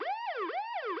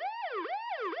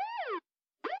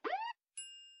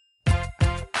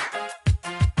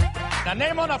The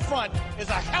name on the front is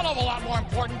a hell of a lot more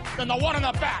important than the one on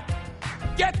the back.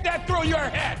 Get that through your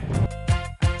head.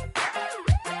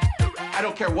 I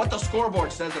don't care what the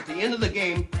scoreboard says at the end of the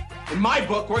game. In my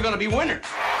book, we're going to be winners.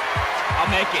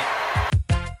 I'll make it.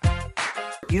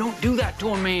 You don't do that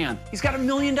to a man. He's got $1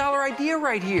 million idea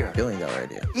right here. $1 billion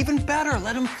idea. Even better,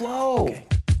 let him flow. Okay.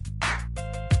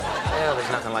 Well,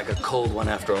 there's nothing like a cold one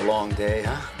after a long day,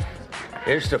 huh?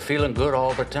 Here's to feeling good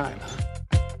all the time.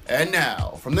 And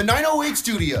now, from the 908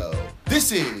 studio,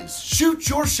 this is Shoot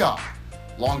Your Shot.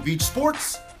 Long Beach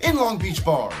Sports in Long Beach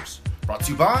Bars. Brought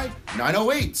to you by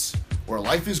 908s, where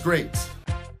life is great.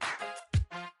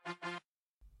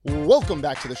 Welcome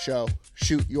back to the show,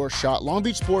 Shoot Your Shot. Long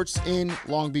Beach Sports in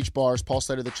Long Beach Bars. Paul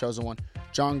Slater, the chosen one.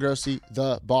 John Grossi,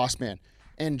 the boss man.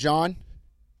 And John,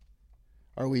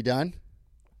 are we done?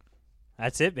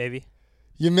 That's it, baby.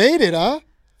 You made it, huh?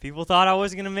 People thought I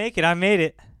wasn't going to make it. I made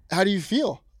it. How do you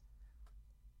feel?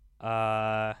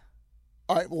 All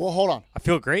right, well, hold on. I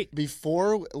feel great.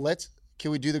 Can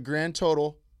we do the grand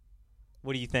total?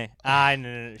 What do you think?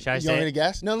 No. Should I say You want me to it?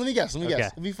 guess? No, let me guess. Okay.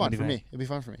 It'll be fun What do for you me. think? It'll be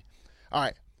fun for me. All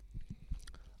right.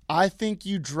 I think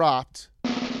you dropped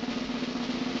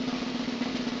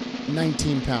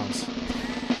 19 pounds.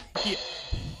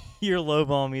 You're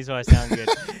lowballing me so I sound good.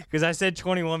 Because I said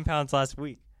 21 pounds last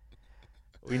week.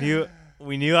 We knew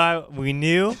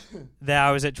that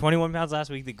I was at 21 pounds last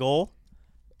week. The goal.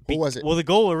 What was it? Well, the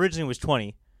goal originally was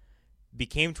 20.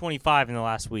 Became 25 in the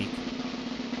last week.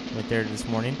 Went there this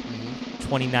morning.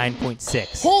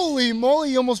 29.6. Holy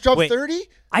moly, you almost dropped 30?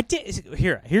 I did.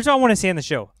 Here's what I want to say on the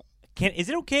show. Is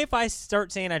it okay if I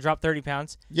start saying I dropped 30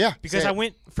 pounds? Yeah. Because I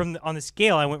went on the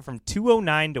scale, I went from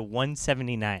 209 to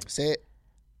 179. Say it.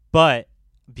 But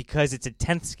because it's a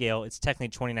 10th scale, it's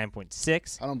technically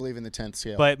 29.6. I don't believe in the 10th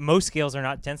scale. But most scales are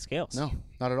not 10th scales. No,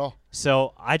 not at all.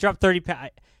 So I dropped 30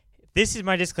 pounds. This is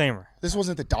my disclaimer. This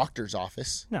wasn't the doctor's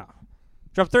office. No.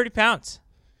 Dropped 30 pounds.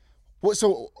 What?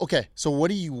 So what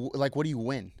do you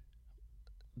win?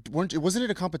 Wasn't it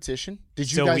a competition?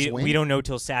 Did you guys win? We don't know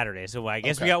till Saturday. So I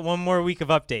guess Okay. we got one more week of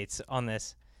updates on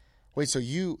this. Wait, so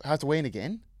you have to weigh in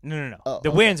again? No. Oh, The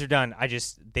okay. weigh-ins are done.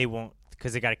 They won't,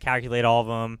 because they got to calculate all of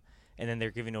them, and then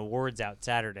they're giving awards out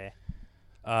Saturday.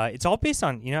 It's all based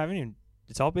on,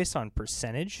 it's all based on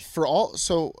percentage. For all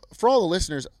the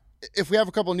listeners, if we have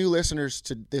a couple new listeners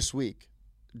to this week,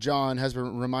 John has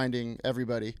been reminding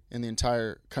everybody in the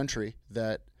entire country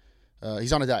that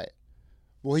he's on a diet.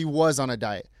 Well, he was on a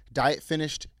diet. Diet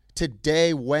finished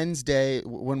today, Wednesday,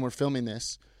 when we're filming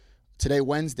this. Today,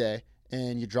 Wednesday,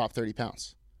 and you dropped 30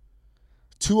 pounds.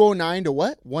 209 to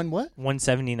what?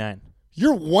 179.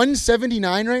 You're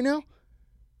 179 right now?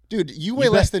 Dude, you weigh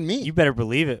less than me. You better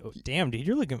believe it. Damn, dude,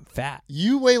 you're looking fat.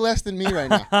 You weigh less than me right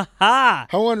now. Ha!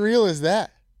 How unreal is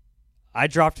that? I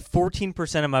dropped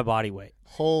 14% of my body weight.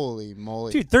 Holy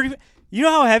moly. Dude, 30. You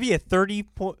know how heavy a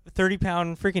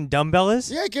 30-pound freaking dumbbell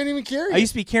is? Yeah, I can't even carry it. I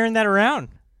used to be carrying that around.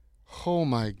 Oh,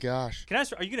 my gosh. Can I?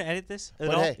 Are you going to edit this at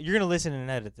But all? hey. You're going to listen and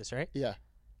edit this, right? Yeah.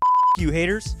 You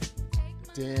haters.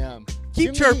 Damn. Keep Give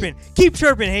him the chirping. heat. Keep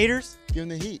chirping, haters. Give him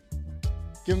the heat.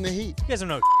 Give him the heat. You guys don't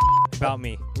know about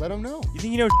me. Let him know. You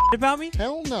think you know about me?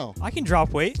 Hell no. I can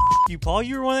drop weight. You, Paul,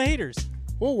 you were one of the haters.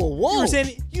 Whoa.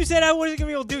 You said I wasn't going to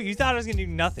be able to do it. You thought I was going to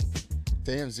do nothing.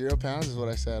 Damn, 0 pounds is what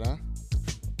I said, huh?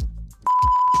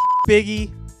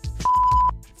 Biggie.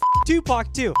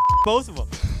 Tupac, too. Both of them.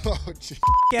 Oh, gee.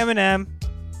 Eminem.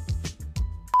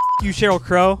 You, Sheryl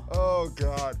Crow. Oh,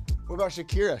 God. What about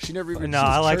Shakira? She never even. No, she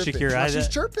was I like chirping. Shakira. No, I- she's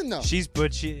chirping though. She's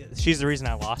the reason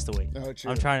I lost the weight. Oh,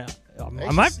 true. I'm trying to. Hey,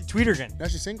 I might tweet her again. Now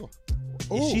she's single.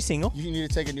 Is she single? You need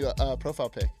to take a new profile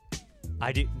pic.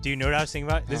 I do. Do you know what I was thinking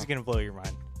about? This is gonna blow your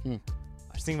mind. Hmm.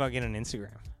 I was thinking about getting an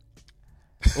Instagram.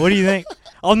 What do you think?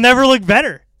 I'll never look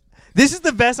better. This is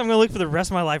the best I'm gonna look for the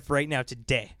rest of my life right now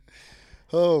today.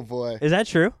 Oh boy. Is that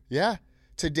true? Yeah.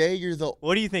 Today you're the.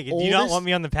 What do you think? Do you not want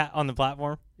me on the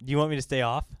platform? Do you want me to stay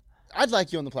off? I'd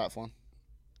like you on the platform.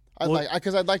 I'd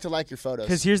like to like your photos.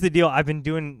 Because here's the deal. I've been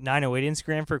doing 908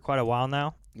 Instagram for quite a while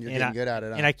now. You're getting good at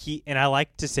it, huh? And I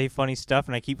like to say funny stuff,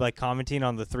 and I keep like commenting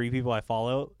on the 3 people I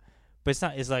follow. But it's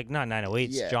not 908.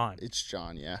 It's John. It's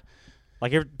John. Yeah.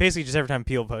 Like basically just every time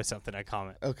Peel posts something, I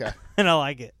comment. Okay. And I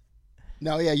like it.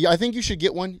 No, yeah. I think you should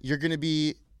get one. You're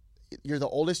the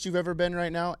oldest you've ever been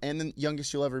right now, and the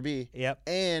youngest you'll ever be. Yep.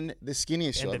 And the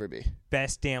skinniest you'll ever be.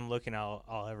 Best damn looking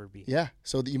I'll ever be. Yeah.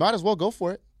 So you might as well go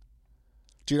for it.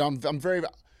 Dude, I'm very.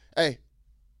 Hey,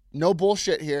 no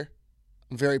bullshit here.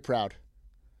 I'm very proud.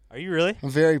 Are you really? I'm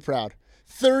very proud.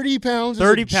 30 pounds is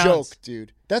 30 a pounds. joke,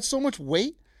 dude. That's so much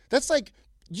weight. That's like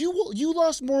You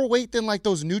lost more weight than like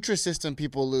those Nutrisystem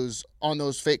people lose on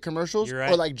those fake commercials. You're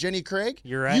right. Or like Jenny Craig.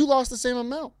 You're right. You lost the same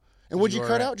amount. And what'd you You are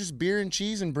cut right. out? Just beer and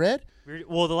cheese and bread?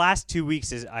 Well, the last 2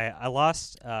 weeks is I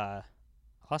lost a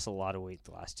lot of weight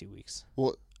the last 2 weeks.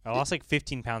 Well, I lost like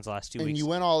 15 pounds the last 2 and weeks. you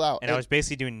went all out. and I was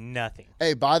basically doing nothing.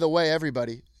 Hey, by the way,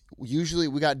 everybody, usually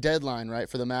we got deadline, right,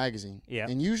 for the magazine. Yeah.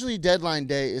 And usually deadline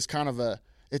day is kind of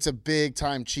it's a big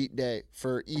time cheat day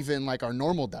for even like our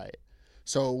normal diet.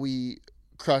 So we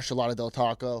crush a lot of Del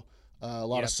Taco, a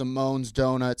lot of Simone's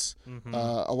donuts,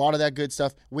 a lot of that good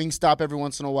stuff. Wingstop every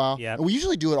once in a while. Yep. And we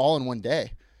usually do it all in one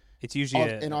day. It's usually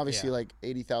And obviously like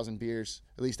 80,000 beers.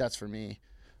 At least that's for me.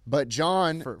 But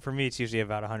John for me it's usually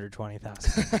about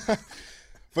 120,000.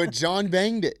 but John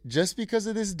banged it just because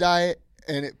of this diet,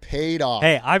 and it paid off.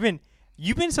 Hey,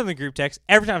 you've been in some of the group texts.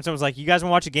 Every time someone's like, "You guys want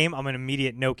to watch a game?" I'm an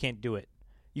immediate no, can't do it.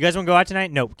 You guys want to go out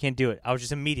tonight? Nope, can't do it. I was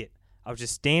just immediate. I was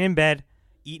just staying in bed,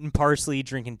 eating parsley,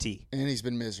 drinking tea. And he's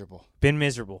been miserable. Been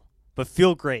miserable, but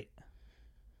feel great.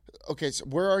 Okay, so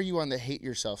where are you on the hate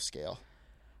yourself scale?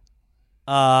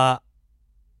 I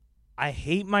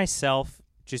hate myself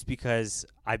just because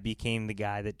I became the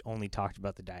guy that only talked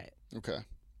about the diet. Okay.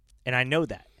 And I know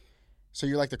that. So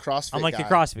you're like the CrossFit I'm like guy. the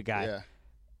CrossFit guy. Yeah.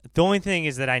 The only thing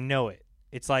is that I know it.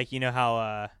 It's like, you know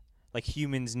how like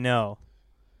humans know.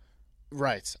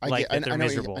 Right. I Like that they're I know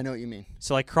miserable. I know what you mean.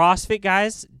 So like CrossFit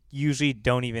guys usually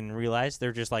don't even realize.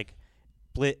 They're just like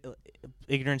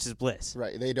ignorance is bliss.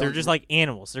 Right. They're just like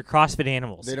animals. They're CrossFit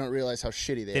animals. They don't realize how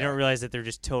shitty they are. They don't realize that they're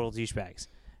just total douchebags.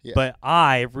 Yeah. But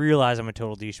I realize I'm a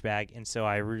total douchebag, and so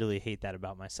I really hate that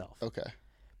about myself. Okay.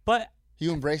 But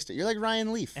You embraced it. You're like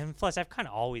Ryan Leaf. and plus, I've kind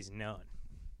of always known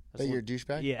That you're a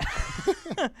douchebag? Yeah.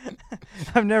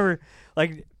 I've never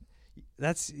like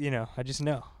that's I just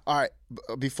know. All right.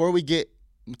 Before we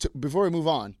move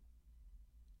on,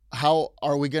 how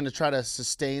are we going to try to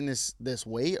sustain this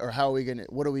weight, or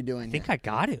what are we doing? I think here? I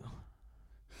got to.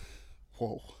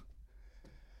 Whoa.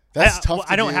 That's tough well,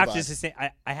 to I don't do, have bud. to sustain.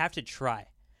 I have to try.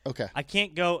 Okay. I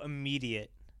can't go immediate.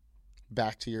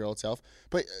 Back to your old self.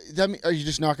 But are you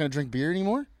just not going to drink beer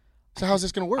anymore? So how's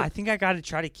this going to work? I think I got to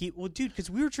try to keep. Well, dude, because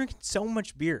we were drinking so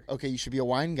much beer. Okay, you should be a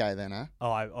wine guy then, huh?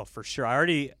 Oh, for sure. I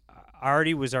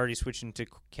already was switching to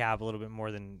Cab a little bit more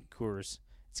than Coors.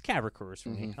 It's Cab or Coors for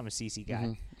me. I'm a CC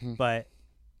guy, but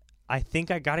I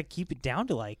think I got to keep it down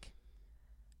to like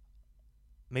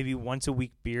maybe once a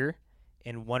week beer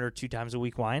and 1 or 2 times a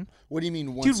week wine. What do you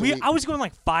mean once Dude, a week? I was going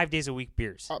like 5 days a week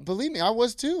beers. Believe me, I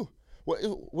was too. What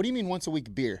do you mean once a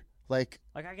week beer? Like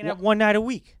Like I can have one night a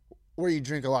week. where you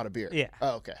drink a lot of beer? Yeah.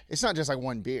 Oh, okay. It's not just like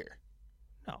one beer.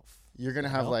 No. You're going to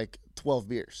have like 12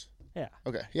 beers. Yeah.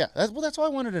 Okay. Yeah. That's all I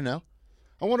wanted to know.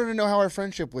 I wanted to know how our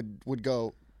friendship would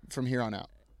go from here on out.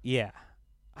 Yeah.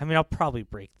 I mean, I'll probably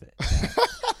break that.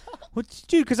 Well,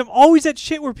 dude, because I'm always at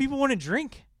shit where people want to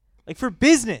drink. Like for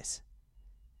business.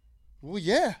 Well,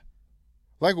 yeah.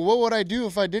 Like, what would I do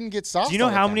if I didn't get soft? Do you know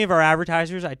all the how time? many of our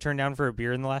advertisers I turned down for a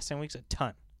beer in the last 10 weeks? A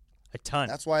ton.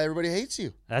 That's why everybody hates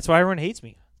you. That's why everyone hates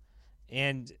me.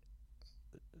 And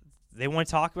they want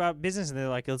to talk about business, and they're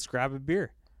like, let's grab a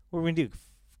beer. What are we going to do?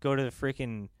 Go to the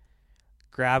freaking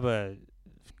grab a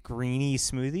greeny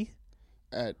smoothie?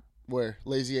 At where?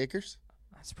 Lazy Acres?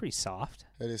 That's pretty soft.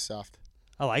 That is soft.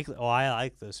 I like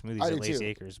those smoothies I at do Lazy too.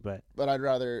 Acres, but I'd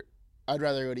rather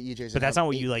go to EJ's. that's and not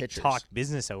what have you 8 like pitchers. talk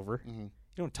business over. You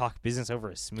don't talk business over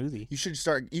a smoothie. You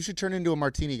should turn into a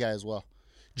martini guy as well.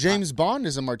 James Bond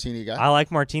is a martini guy. I like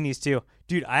martinis too.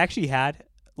 Dude, I actually had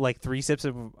like 3 sips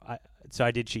of so I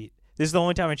did cheat. This is the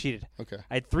only time I cheated. Okay.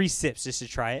 I had 3 sips just to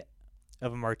try it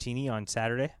of a martini on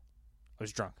Saturday. I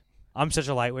was drunk. I'm such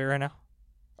a lightweight right now.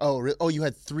 Oh, really? Oh, you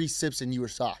had 3 sips and you were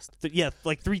sauced. Yeah,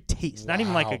 like 3 tastes. Not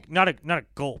even Wow. like not a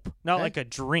gulp. Not Okay. like a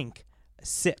drink. A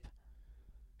sip.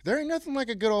 There ain't nothing like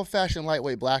a good old-fashioned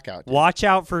lightweight blackout. dude. Watch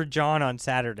out for John on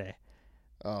Saturday.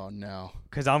 Oh, no.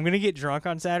 Because I'm going to get drunk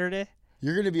on Saturday.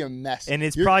 You're going to be a mess. And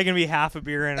it's You're- probably going to be half a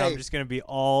beer, and Hey. I'm just going to be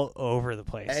all over the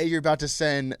place. A, you're about to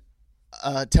send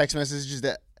text messages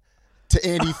to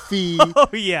Andy Fee. Oh,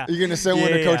 yeah. You're going to send one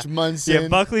to Coach Munson. Yeah,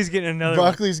 Buckley's getting another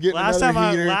Buckley's one. getting last another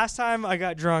time heater. Last time I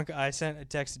got drunk, I sent a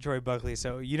text to Troy Buckley.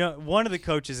 So, one of the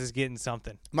coaches is getting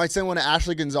something. Might send one to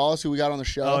Ashley Gonzalez, who we got on the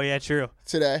show Oh, yeah, true.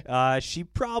 today. She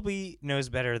probably knows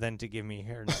better than to give me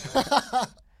her number.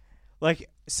 Like,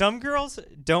 some girls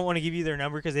don't want to give you their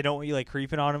number because they don't want you, like,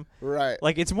 creeping on them. Right.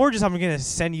 Like, it's more just I'm going to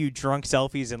send you drunk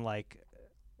selfies and, like,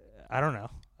 I don't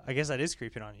know. I guess that is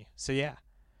creeping on you. So, yeah.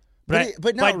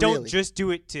 But not I don't really. just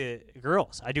do it to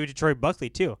girls. I do it to Troy Buckley,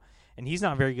 too. And he's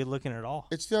not very good looking at all.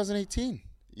 It's 2018.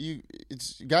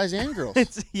 It's guys and girls.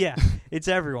 It's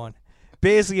everyone.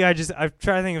 Basically, I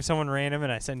try to think of someone random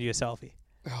and I send you a selfie.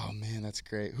 Oh man, that's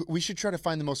great. We should try to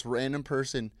find the most random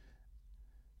person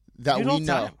that Do it all we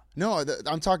the know. time. No,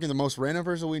 I'm talking the most random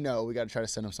person we know. We got to try to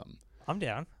send him something. I'm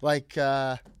down. Like,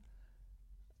 I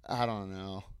don't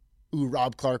know. Ooh,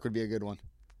 Rob Clark would be a good one.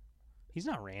 He's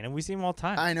not random. We see him all the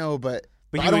time. I know, but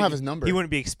he I don't would- have his number. He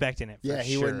wouldn't be expecting it. For Yeah,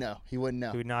 he sure. wouldn't know. He wouldn't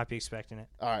know. He would not be expecting it.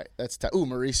 All right, that's ooh,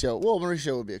 Mauricio. Well,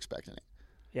 Mauricio would be expecting it.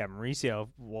 Yeah, Mauricio.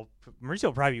 Well, Mauricio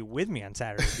will probably be with me on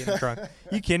Saturday getting drunk.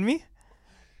 You kidding me?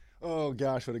 Oh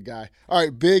gosh, what a guy! All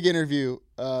right, big interview.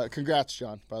 Congrats,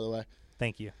 John. By the way,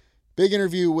 Thank you. big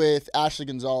interview with Ashley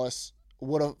Gonzalez.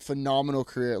 What a phenomenal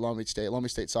career at Long Beach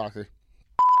State Soccer.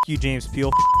 F you, James Peel.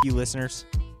 F you, listeners.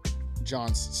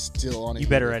 John's still on it. You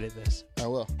better edit this. I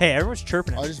will. Hey, everyone's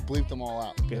chirping I it. just bleeped them all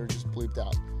out. They're just bleeped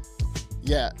out.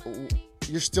 Yeah,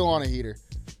 you're still on a heater.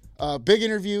 Big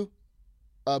interview.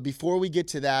 Before we get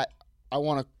to that, I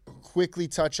want to quickly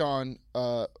touch on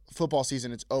football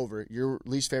season. It's over. Your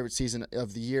least favorite season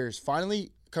of the year has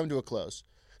finally come to a close.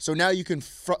 So now you can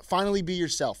finally be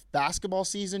yourself. Basketball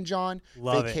season, John.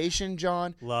 Love it. Vacation,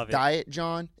 John. Love it. Diet,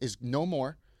 John, is no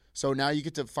more. So now you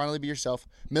get to finally be yourself.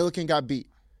 Milliken got beat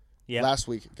Yeah. last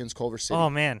week against Culver City. Oh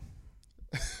man.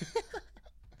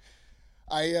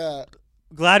 I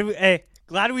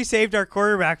Glad we saved our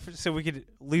quarterback so we could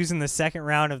lose in the second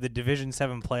round of the Division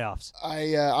 7 playoffs.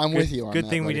 I'm with you on Good that,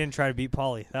 thing we buddy. didn't try to beat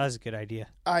Pauly. That was a good idea.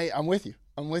 I'm with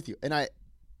you. And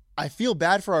I feel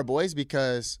bad for our boys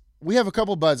because we have a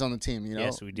couple buds on the team. You know,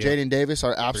 Yes, we do. Jaden Davis,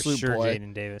 our For absolute sure, boy.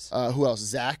 Jaden Davis. Who else?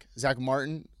 Zach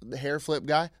Martin, the hair flip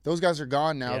guy. Those guys are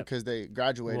gone now Yep. because they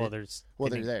graduated. Well,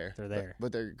 they're there. They're there.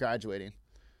 but they're graduating.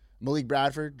 Malik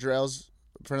Bradford, Jarrell's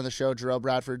friend of the show, Jarrell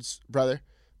Bradford's brother,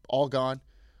 all gone.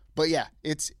 But yeah,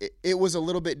 it was a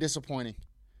little bit disappointing.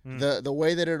 The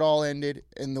way that it all ended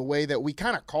and the way that we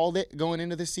kind of called it going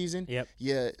into this season. Yep.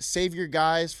 You save your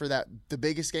guys for the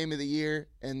biggest game of the year,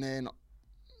 and then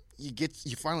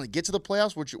you finally get to the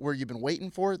playoffs, where you've been waiting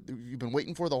for. You've been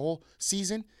waiting for the whole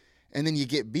season, and then you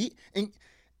get beat. And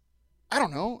I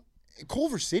don't know,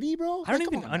 Culver City, bro. I don't Like,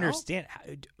 come even on now. understand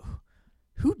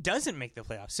who doesn't make the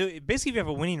playoffs. So basically, if you have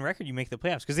a winning record, you make the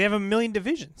playoffs because they have a million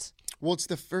divisions. Well, it's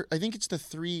the first. I think it's the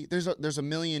three. There's a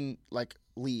million like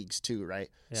leagues too, right?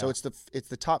 So Yeah. it's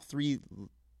the top 3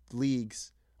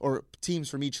 leagues or teams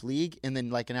from each league, and then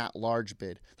like an at-large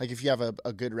bid. Like if you have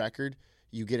a good record,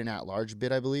 you get an at-large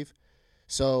bid, I believe.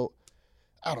 So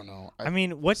I don't know. I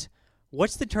mean, what's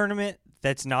the tournament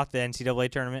that's not the NCAA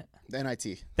tournament? The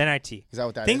NIT. The NIT. Is that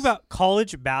what that Think is? about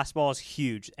college basketball is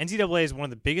huge. NCAA is one of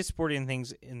the biggest sporting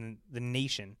things in the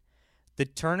nation. The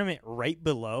tournament right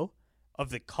below of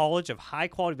the college of high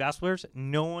quality basketball players,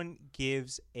 no one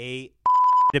gives a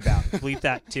about. Bleep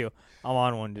that too. I'm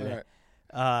on one today.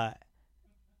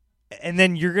 And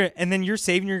then you're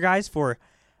saving your guys for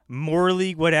Moore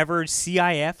League, whatever,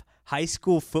 CIF, high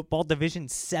school football Division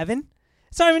 7.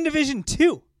 It's not even Division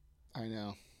 2. I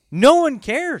know. No one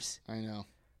cares. I know.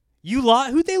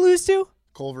 Who'd they lose to?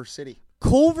 Culver City.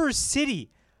 Culver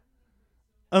City.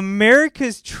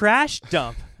 America's trash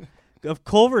dump of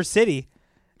Culver City.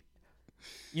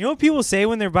 You know what people say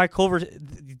when they're by Culver?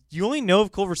 You only know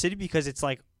of Culver City because it's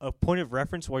like a point of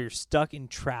reference while you're stuck in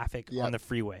traffic Yep. on the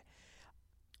freeway.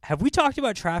 Have we talked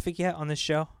about traffic yet on this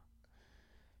show?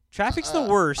 Traffic's the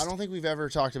worst. I don't think we've ever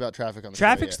talked about traffic on the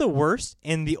Traffic's show the worst,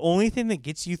 and the only thing that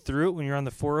gets you through it when you're on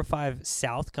the 405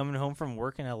 South coming home from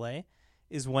work in LA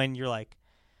is when you're like,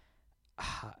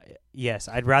 yes,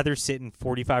 I'd rather sit in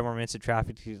 45 more minutes of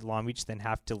traffic to Long Beach than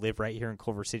have to live right here in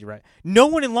Culver City. Right? No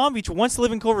one in Long Beach wants to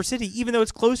live in Culver City, even though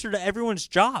it's closer to everyone's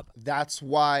job. That's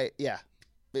why. Yeah,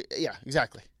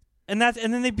 exactly. And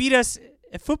then they beat us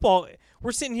at football.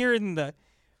 We're sitting here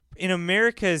in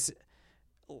America's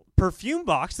perfume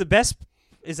box. The best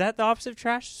is that the opposite of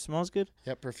trash? Smells good.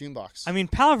 Yep, perfume box. I mean,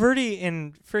 Palo Verde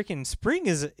in freaking spring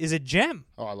is a gem.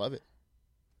 Oh, I love it.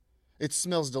 It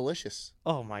smells delicious.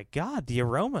 Oh my God, the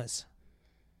aromas.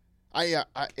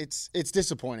 It's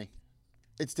disappointing.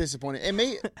 It's disappointing. And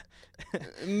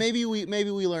maybe we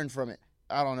learned from it.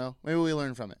 I don't know. Maybe we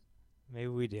learned from it. Maybe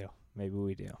we do.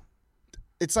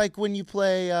 It's like when you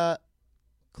play.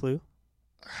 Clue.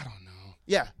 I don't know.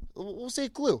 Yeah, we'll say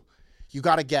Clue. You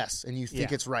got to guess, and you think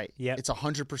Yeah. it's right. Yep. It's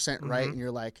 100% right, and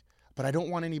you're like, but I don't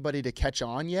want anybody to catch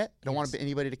on yet. I don't want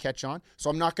anybody to catch on, so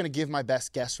I'm not going to give my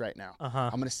best guess right now. I'm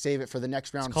going to save it for the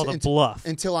next round. It's called a bluff.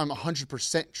 Until I'm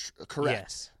 100% correct.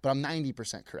 Yes. But I'm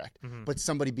 90% correct. But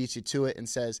somebody beats you to it and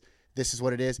says, this is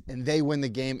what it is, and they win the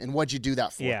game, and what'd you do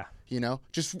that for? Yeah. You know?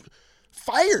 Just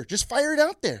fire it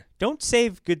out there. Don't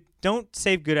save good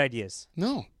ideas.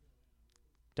 No.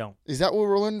 Don't. Is that what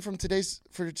we're learning from today's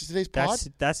pod?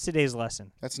 That's today's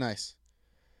lesson. That's nice.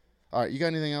 All right, you got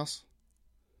anything else?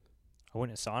 I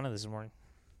went to sauna this morning.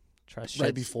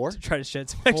 Right before? To try to shed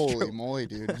some extra. Holy moly,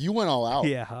 dude. You went all out.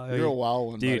 Yeah. You're a wild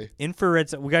one, dude, buddy.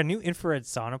 infrared. We got a new infrared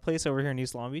sauna place over here in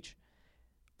East Long Beach.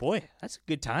 Boy, that's a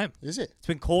good time. Is it? It's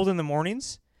been cold in the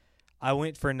mornings. I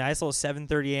went for a nice little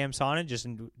 7:30 a.m. sauna, just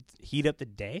heat up the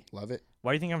day. Love it.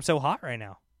 Why do you think I'm so hot right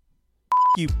now?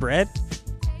 You bread.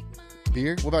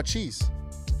 Beer? What about cheese?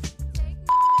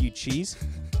 You cheese.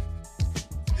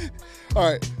 All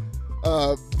right.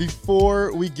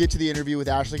 Before we get to the interview with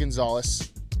Ashley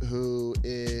Gonzalez, who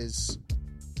is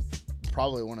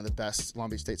probably one of the best Long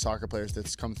Beach State soccer players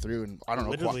that's come through, and I don't know,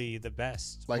 literally the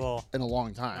best. like well, in a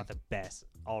long time. not the best,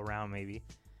 all around maybe.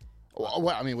 Well,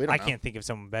 I mean, we don't I know. can't think of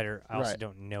someone better. I also Right.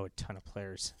 don't know a ton of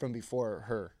players. From before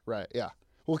her, right? Yeah.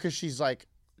 Well, because she's like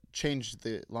changed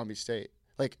the Long Beach State.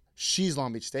 Like she's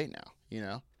Long Beach State now. You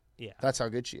know, Yeah. that's how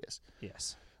good she is.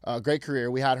 Yes. Great career.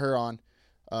 We had her on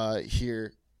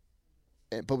here.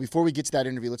 But before we get to that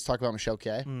interview, let's talk about Michelle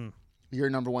Kay. Your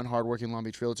number one hardworking Long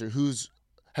Beach realtor.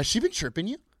 Has she been chirping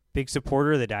you? Big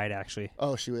supporter of the diet, actually.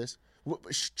 Oh, she was.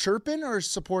 Chirping or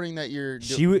supporting that you're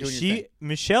doing your thing?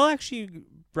 Michelle actually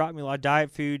brought me a lot of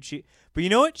diet food. But you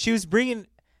know what? She was bringing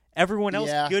everyone else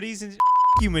Yeah. goodies and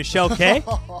you, Michelle Kay.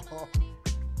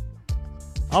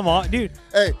 I'm on, dude.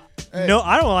 Hey. No,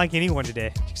 I don't like anyone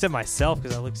today except myself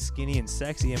because I look skinny and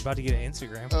sexy. I'm about to get an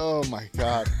Instagram. Oh my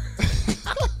God.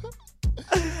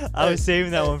 I was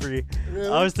saving that one for you. Really?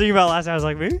 I was thinking about it last night. I was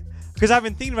like, maybe because I've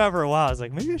been thinking about it for a while. I was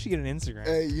like, maybe I should get an Instagram.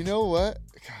 Hey, you know what?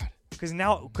 God.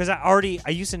 Because I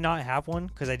used to not have one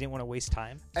because I didn't want to waste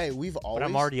time. Hey, But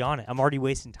I'm already on it. I'm already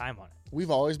wasting time on it. we've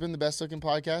always been the best looking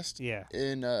podcast. Yeah.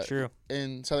 In True.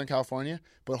 in Southern California,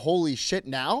 but holy shit,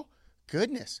 now,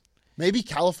 goodness, maybe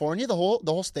California, the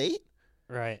whole state,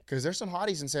 Right. because there's some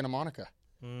hotties in Santa Monica.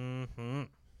 Mm-hmm.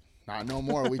 Not no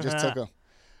more. We just took them.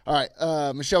 All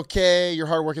right, Michelle Kay, your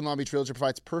hardworking Long Beach realtor,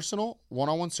 provides personal,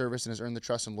 one-on-one service and has earned the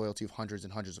trust and loyalty of hundreds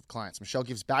and hundreds of clients. Michelle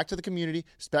gives back to the community,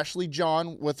 especially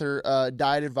John with her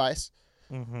diet advice.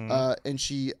 And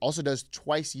she also does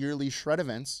twice yearly shred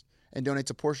events and donates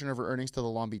a portion of her earnings to the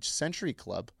Long Beach Century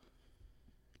Club.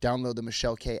 Download the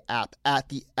Michelle Kay app at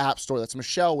the App Store. That's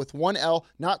Michelle with one L,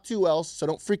 not two L's, so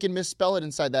don't freaking misspell it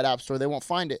inside that App Store. They won't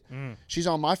find it. She's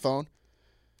on my phone.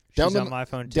 She's on my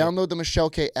phone, too. Download the Michelle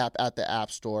Kay app at the App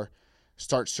Store.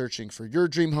 Start searching for your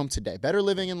dream home today. Better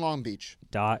living in Long Beach.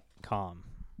 .com.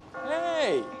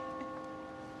 Hey!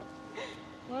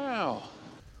 Wow.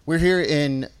 We're here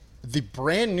in the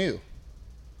brand new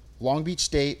Long Beach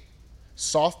State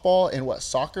softball and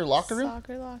soccer locker room?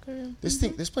 Soccer locker room.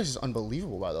 This place is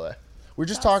unbelievable, by the way. We're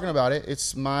just talking about it.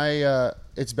 It's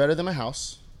it's better than my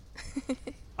house.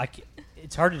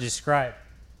 It's hard to describe.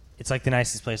 It's like the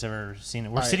nicest place I've ever seen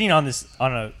it. We're sitting on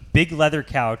a big leather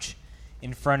couch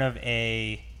in front of how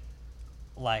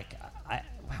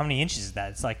many inches is that?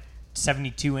 It's like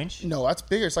 72 inch. No, that's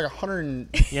bigger. It's like 100.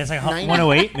 Yeah, it's like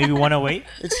 108, maybe 108.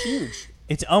 It's huge.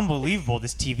 It's unbelievable,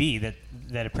 this TV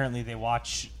that apparently they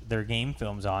watch their game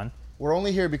films on. We're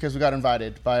only here because we got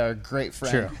invited by our great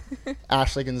friend,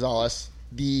 Ashley Gonzalez,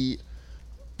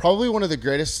 probably one of the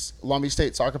greatest Long Beach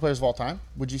State soccer players of all time,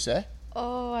 would you say?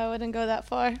 Oh, I wouldn't go that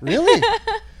far. Really?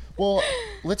 Well,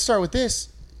 let's start with this.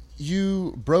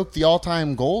 You broke the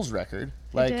all-time goals record.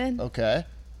 I did. Okay.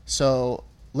 So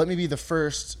let me be the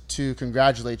first to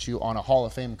congratulate you on a Hall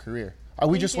of Fame career.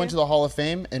 We just went to the Hall of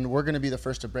Fame, and we're going to be the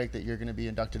first to break that you're going to be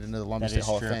inducted into the Long Beach State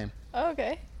Hall of Fame. Oh,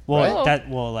 okay.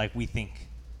 Well, we think.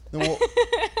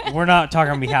 We're not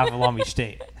talking on behalf of Long Beach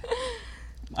State.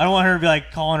 I don't want her to be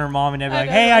like calling her mom and dad, be like,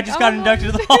 "Hey, I just got inducted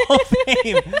to the Hall of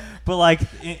Fame." But like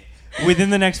within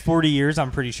the next 40 years,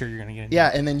 I'm pretty sure you're gonna get inducted.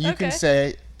 Yeah, and then you can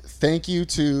say thank you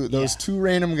to those two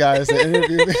random guys that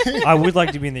interviewed me. I would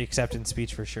like to be in the acceptance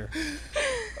speech for sure.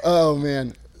 Oh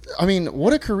man, I mean,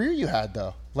 what a career you had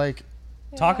though. Like,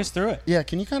 talk us through it. Yeah,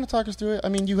 can you kind of talk us through it? I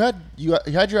mean, you had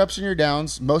your ups and your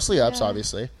downs, mostly ups,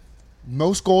 obviously.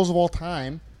 Most goals of all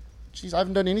time. Jeez, I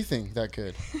haven't done anything that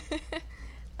good.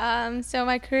 So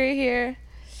my career here,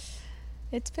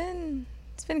 it's been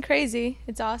crazy.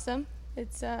 It's awesome.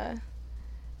 It's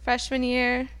freshman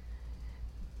year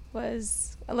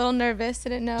was a little nervous.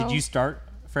 Didn't know. Did you start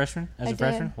freshman I a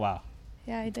freshman? did. Wow.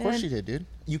 Yeah, I did. Of course you did, dude.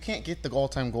 You can't get the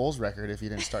all-time goals record if you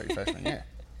didn't start your freshman year.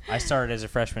 I started as a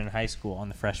freshman in high school on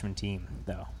the freshman team,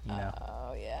 though. You know.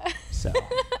 Oh yeah. So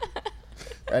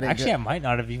actually, I might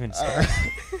not have even started.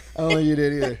 I don't think you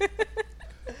did either.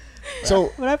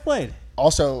 So, but I played.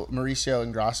 Also, Mauricio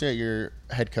Ingracia, your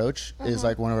head coach, is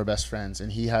like one of our best friends,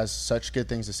 and he has such good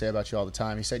things to say about you all the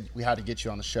time. He said we had to get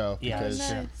you on the show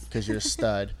because you're a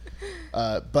stud.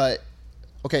 But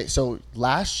okay, so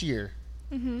last year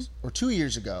or 2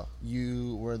 years ago,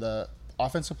 you were the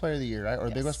Offensive Player of the Year, right? Or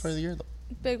Big Yes. West Player of the Year?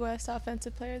 Big West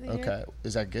Offensive Player of the Year. Okay.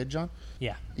 Is that good, John?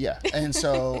 Yeah. Yeah. And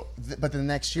so, but the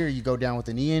next year you go down with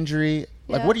a knee injury.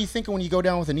 Like, Yeah. what are you thinking when you go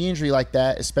down with a knee injury like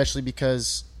that, especially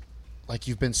because, like,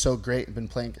 you've been so great and been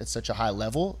playing at such a high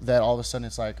level that all of a sudden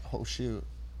it's like, oh, shoot,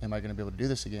 am I going to be able to do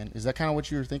this again? Is that kind of what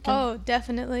you were thinking? Oh,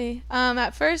 definitely.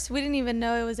 At first, we didn't even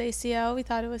know it was ACL. We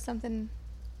thought it was something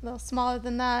a little smaller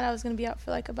than that. I was going to be out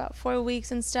for like about 4 weeks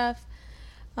and stuff.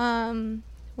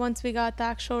 Once we got the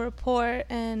actual report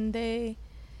and they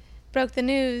broke the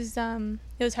news,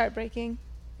 it was heartbreaking.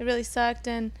 It really sucked,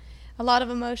 and a lot of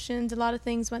emotions, a lot of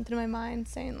things went through my mind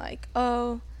saying like,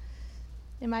 oh,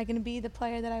 am I going to be the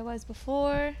player that I was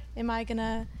before? Am I going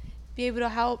to be able to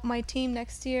help my team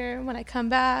next year when I come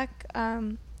back?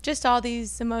 Just all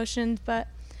these emotions, but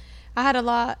I had a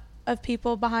lot of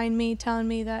people behind me telling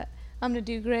me that I'm going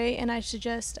to do great and I should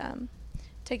just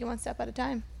take it one step at a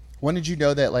time. When did you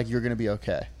know that, like, you're going to be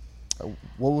okay?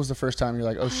 What was the first time you're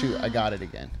like, oh, shoot, I got it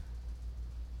again?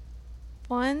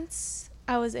 Once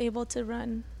I was able to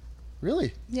run.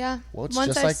 Really? Yeah. Well, it's Once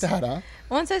just I like s- that, huh?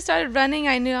 Once I started running,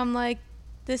 I knew I'm like,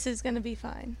 this is going to be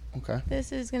fine. Okay.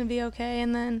 This is going to be okay.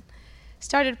 And then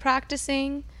started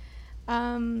practicing,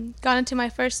 got into my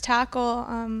first tackle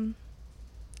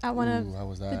at one Ooh, how of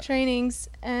was the that? trainings,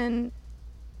 and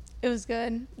it was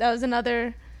good. That was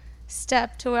another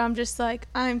step to where I'm just like,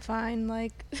 I'm fine.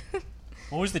 Like,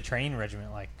 What was the training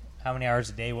regimen like? How many hours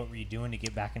a day? What were you doing to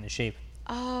get back into shape?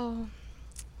 oh,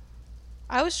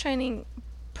 I was training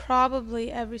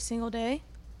probably every single day.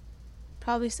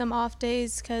 Probably some off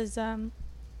days because I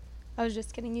was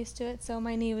just getting used to it. So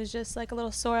my knee was just like a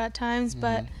little sore at times.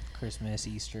 But Christmas,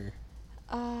 Easter.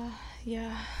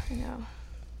 yeah, I know.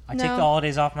 I take No. the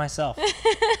holidays off myself.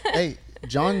 Hey,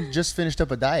 John just finished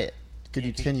up a diet. Can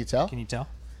you tell? Can you tell?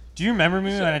 Do you remember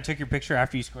me when I took your picture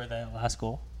after you scored that last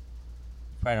goal?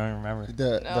 Probably don't even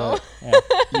remember. No. Yeah.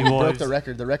 You broke the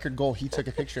record. The record goal. He took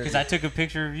a picture. Because I took a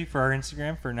picture of you for our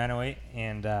Instagram for 908,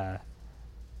 and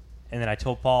then I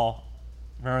told Paul,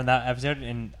 remember that episode,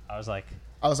 and I was like,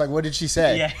 what did she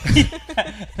say? yeah.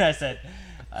 And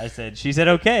I said, she said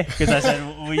okay, because I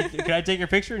said, can I take your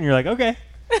picture? And you're like, okay.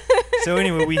 So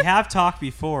anyway, we have talked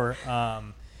before.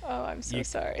 Oh, I'm so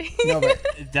sorry. No, but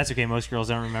That's okay. Most girls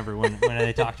don't remember when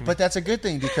they talk to me. but that's a good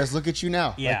thing because look at you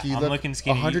now. yeah, like you I'm look looking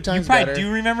skinny. 100 times you probably better.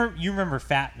 do remember. You remember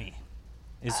Fat Me,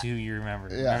 is who you remember.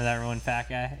 Yeah. Remember that one fat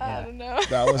guy? I Yeah, don't know.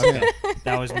 That was him.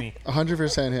 that was me.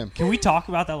 100% him. Can we talk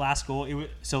about that last goal? It was,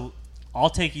 so I'll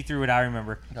take you through what I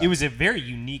remember. It was a very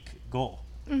unique goal.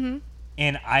 Mm-hmm.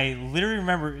 And I literally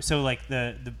remember, so like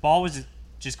the ball was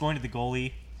just going to the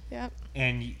goalie, Yep.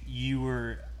 and you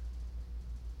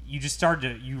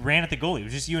ran at the goalie. It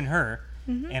was just you and her.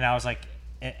 Mm-hmm. And I was like,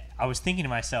 I was thinking to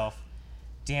myself,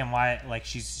 damn, why, like,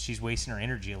 she's wasting her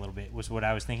energy a little bit, was what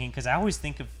I was thinking. Because I always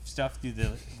think of stuff through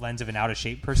the lens of an out of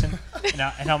shape person. and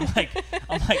I'm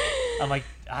like,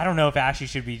 I don't know if Ashley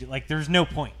should be, like, there's no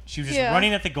point. She was just Yeah.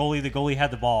 running at the goalie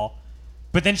had the ball.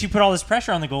 But then she put all this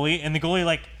pressure on the goalie, and the goalie,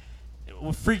 like,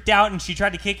 freaked out, and she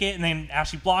tried to kick it, and then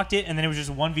Ashley blocked it, and then it was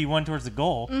just 1v1 towards the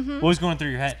goal. Mm-hmm. What was going through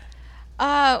your head?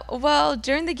 Well,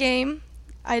 during the game,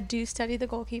 I do study the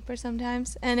goalkeeper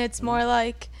sometimes, and it's more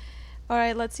like, all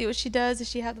right, let's see what she does. Does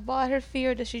she have the ball at her feet,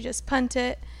 or does she just punt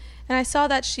it? And I saw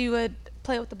that she would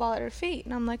play with the ball at her feet,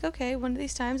 and I'm like, okay, one of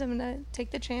these times I'm going to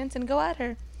take the chance and go at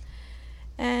her.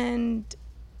 And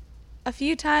a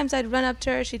few times I'd run up to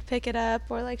her, she'd pick it up,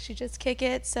 or like she'd just kick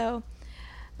it. So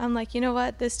I'm like, you know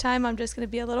what, this time I'm just going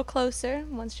to be a little closer.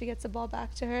 Once she gets the ball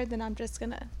back to her, then I'm just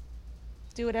going to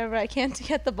do whatever I can to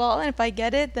get the ball. And if I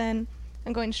get it, then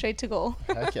I'm going straight to goal.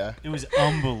 Heck yeah. It was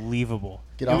unbelievable.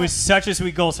 Get It off. was such a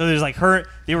sweet goal. So there's like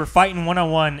they were fighting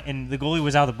one-on-one, and the goalie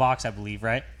was out of the box, I believe,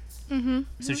 right? Mm-hmm.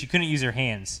 So she couldn't use her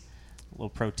hands. A little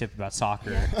pro tip about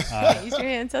soccer. Use your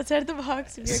hands outside of the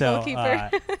box if you're So a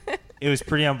goalkeeper. it was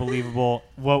pretty unbelievable.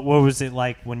 What was it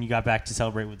like when you got back to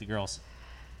celebrate with the girls?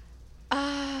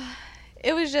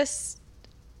 It was just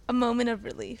a moment of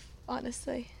relief,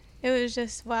 honestly. It was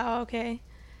just, wow, okay.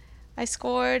 I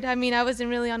scored. I mean, I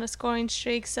wasn't really on a scoring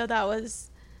streak, so that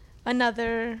was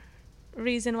another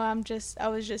reason why I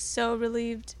was just so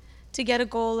relieved to get a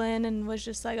goal in, and was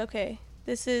just like, okay,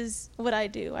 this is what I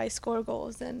do. I score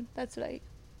goals, and that's what I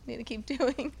need to keep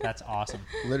doing. That's awesome.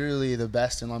 Literally the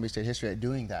best in Long Beach State history at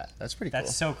doing that. That's pretty That's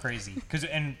cool. so crazy.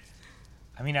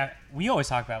 We always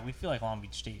talk about, we feel like Long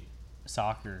Beach State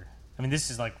soccer, I mean,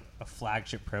 this is like a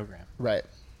flagship program Right.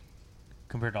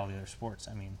 compared to all the other sports.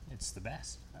 I mean, it's the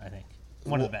best, I think.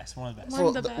 One of the best. One of the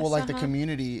Well, best, the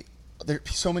community, there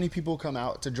so many people come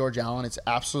out to George Allen. It's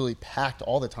absolutely packed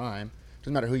all the time.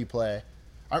 Doesn't matter who you play.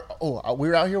 We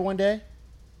were out here one day.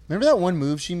 Remember that one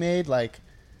move she made? Like,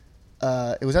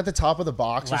 it was at the top of the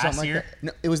box or Last something year? like that.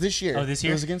 No, it was this year. Oh, this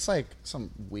year? It was against like some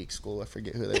weak school. I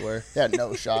forget who they were. They had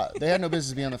no shot. They had no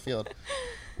business being on the field.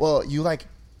 Well,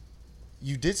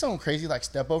 you did something crazy like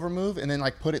step over move and then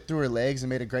like put it through her legs and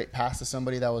made a great pass to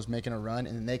somebody that was making a run,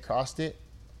 and then they crossed it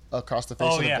across the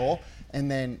face of the goal, and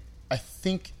then I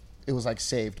think it was like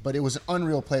saved, but it was an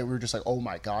unreal play. We were just like, oh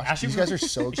my gosh, Actually, these guys are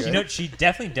so good. She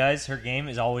definitely does. Her game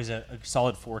is always a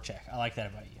solid forecheck. I like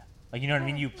that about you. Like, you know what I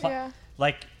mean? You Yeah.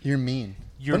 like You're mean.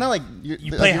 You're But not like you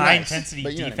like, play you're high nice, intensity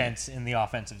but you know what I mean. defense in the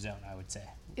offensive zone, I would say.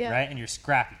 Yeah. Right? And you're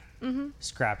scrappy.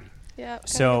 Scrappy. Yeah. Gotta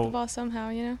So- get the ball somehow,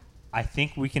 you know. I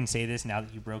think we can say this now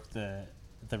that you broke the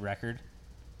record.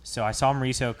 So I saw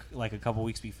Mauricio like a couple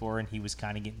weeks before, and he was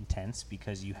kind of getting tense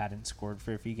because you hadn't scored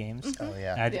for a few games. Oh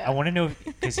yeah. And Yeah. I want to know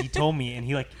because he told me, and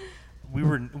he like we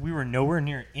were nowhere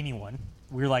near anyone.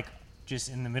 We were like just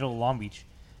in the middle of Long Beach,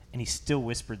 and he still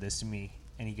whispered this to me,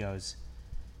 and he goes,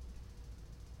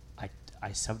 I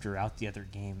subbed her out the other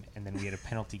game, and then we had a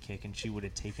penalty kick, and she would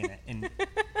have taken it.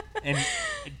 And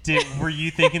were you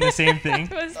thinking the same thing?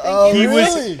 I was Oh, He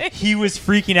really? he was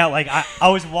freaking out. Like I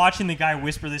was watching the guy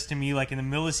whisper this to me like in the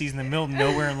middle of the season, in the middle of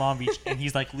nowhere in Long Beach, and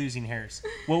he's like losing hairs.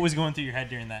 What was going through your head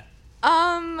during that?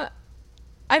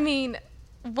 I mean,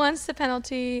 once the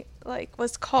penalty like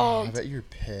was I called, bet you're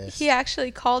pissed. he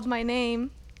actually called my name,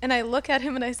 and I look at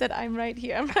him and I said, "I'm right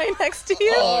here. I'm right next to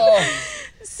you." Oh.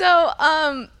 So,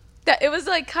 that it was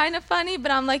like kind of funny,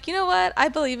 but I'm like, you know what? I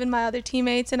believe in my other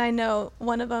teammates, and I know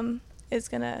one of them is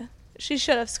gonna. She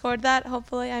should have scored that.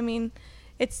 Hopefully, I mean,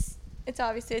 it's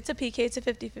obviously it's a PK. It's a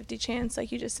 50-50 chance.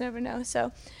 Like, you just never know.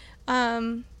 So,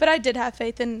 but I did have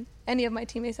faith in any of my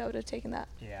teammates. I would have taken that.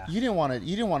 Yeah. You didn't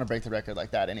want to break the record like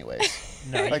that, anyways.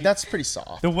 No, Like that's pretty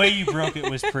soft. the way you broke it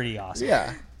was pretty awesome.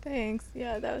 Yeah. Thanks.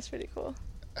 Yeah, that was pretty cool.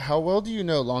 How well do you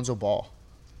know Lonzo Ball?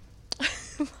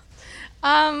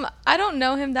 I don't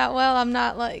know him that well. I'm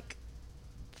not like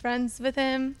friends with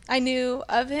him. I knew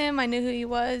of him. I knew who he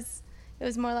was. It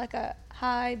was more like a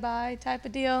hi bye type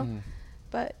of deal.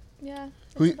 But yeah.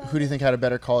 Who that's about do you it. think had a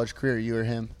better college career, you or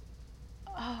him?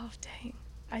 Oh dang!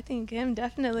 I think him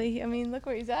definitely. I mean, look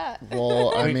where he's at.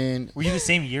 Well, I mean, Were you the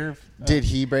same year? did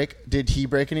he break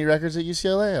any records at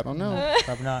UCLA? I don't know.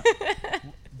 Probably not.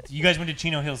 You guys went to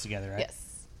Chino Hills together, right?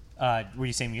 Yes. Were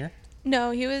you same year?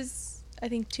 No, he was. I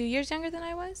think 2 years younger than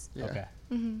I was. Yeah. Okay.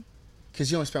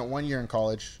 Because you only spent 1 year in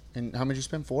college, and how many did you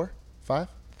spend? 4, 5?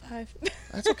 5.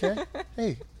 That's okay.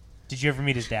 Hey, Did you ever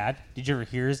meet his dad? Did you ever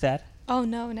hear his dad? Oh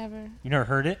no, never. You never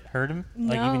heard him?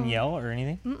 Like even No. yell or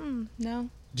anything? No.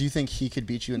 do you think he could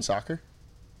beat you in soccer?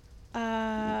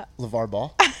 Uh, LeVar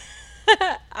Ball?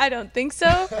 I don't think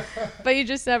so. But you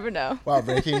just never know. Wow,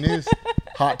 breaking news.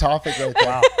 Hot topic right there.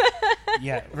 Wow.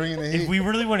 Yeah. Bringing the If heat. we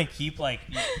really want to keep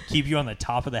you on the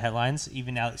top of the headlines,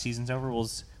 even now that season's over,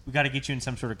 we got to get you in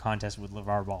some sort of contest with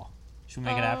LeVar Ball. Should we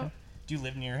make it happen? Do you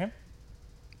live near him?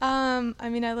 I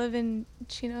mean, I live in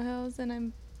Chino Hills,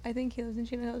 and I think he lives in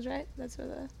Chino Hills, right? That's where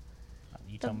the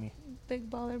You tell me. Big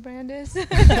Baller brand is.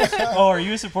 Oh, are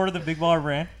you a supporter of the Big Baller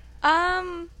brand?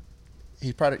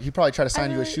 He probably tried to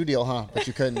sign you a really- shoe deal, huh? But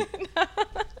you couldn't.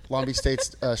 Long Beach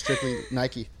State's strictly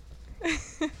Nike.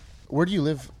 Where do you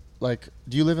live? Like,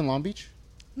 do you live in Long Beach?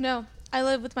 No, I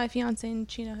live with my fiance in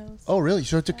Chino Hills. Oh, really?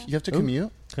 You have to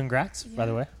commute? Congrats, by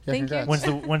the way. Yeah, Thank you.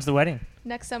 congrats. When's the wedding?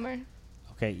 Next summer.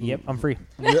 Okay. Yep, I'm free.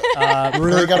 We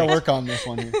really got to work on this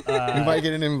one here. We might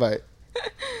get an invite.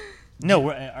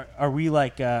 No, are we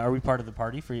part of the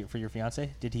party for your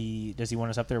fiance? Does he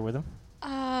want us up there with him?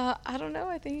 I don't know.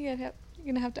 I think you're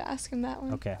gonna have to ask him that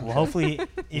one. Okay. Well, hopefully,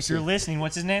 if you're listening,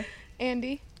 what's his name?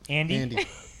 Andy. Andy.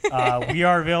 We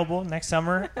are available next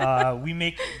summer. We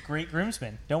make great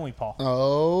groomsmen, don't we, Paul?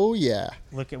 Oh, yeah.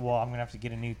 I'm gonna have to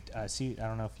get a new suit. I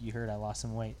don't know if you heard, I lost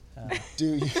some weight.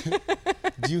 Do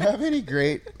you have any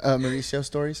great Mauricio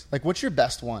stories? Like, what's your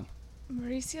best one?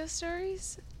 Mauricio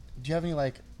stories? Do you have any,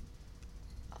 like,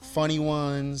 funny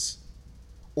ones?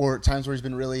 Or times where he's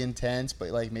been really intense, but,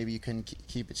 like, maybe you couldn't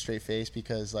keep it straight face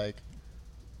because, like,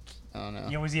 I don't know.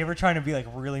 You know, was he ever trying to be like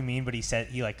really mean, but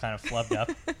he like kind of flubbed up?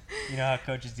 You know how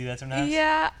coaches do that sometimes?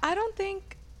 Yeah, I don't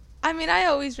think. I mean, I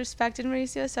always respected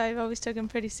Mauricio, so I've always took him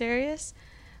pretty serious.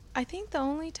 I think the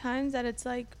only times that it's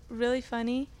like really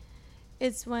funny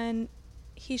is when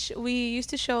we used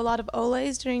to show a lot of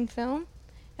Olays during film,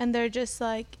 and they're just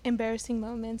like embarrassing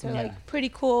moments or like pretty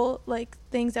cool like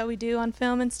things that we do on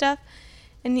film and stuff.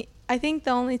 And I think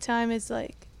the only time is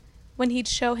like when he'd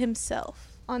show himself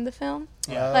on the film,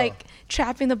 like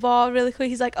trapping the ball really quick.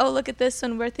 He's like, "Oh, look at this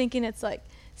one." We're thinking it's like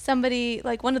somebody,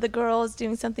 like one of the girls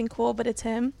doing something cool, but it's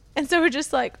him. And so we're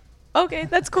just like, "Okay,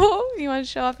 that's cool. You want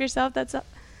to show off yourself? That's up."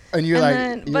 And you're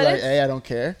And then- but it's- hey, I don't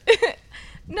care.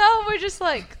 No, we're just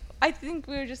like, I think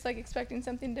we were just like expecting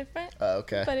something different.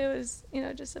 Okay. But it was,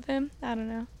 just of him. I don't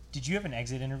know. Did you have an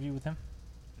exit interview with him?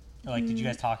 Or, like, did you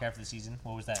guys talk after the season?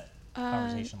 What was that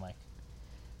conversation like?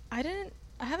 I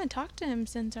haven't talked to him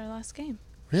since our last game.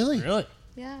 Really? Really?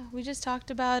 Yeah, we just talked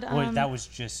about. Well, that was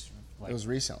just like It was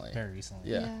recently. very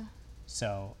recently. Yeah.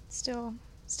 So Still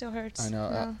hurts. I know.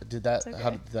 No, Did that? it's How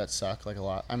okay. did that suck? Like a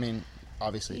lot. I mean,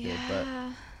 obviously it did, but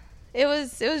Yeah. It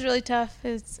was really tough.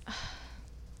 It's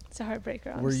a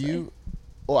heartbreaker. Honestly. were you?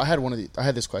 Well, I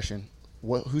had this question.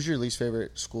 Who's your least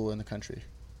favorite school in the country?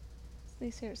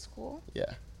 least favorite school?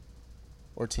 Yeah.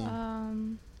 Or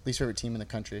team. Least favorite team in the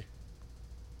country.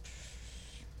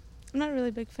 I'm not really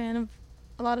a big fan of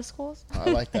a lot of schools. I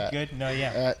like that. good. No,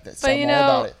 yeah. That's But, I'm you all know-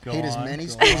 about it. Go Hate as on, many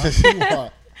go schools as you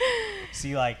want.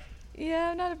 See, like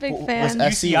Yeah, I'm not a big Was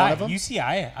fan. SC one of them?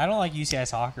 UCI. I don't like UCI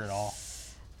soccer at all.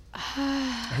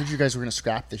 I heard you guys were gonna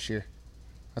scrap this year.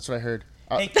 That's what I heard.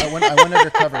 Hey. I went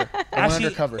undercover. I went Actually,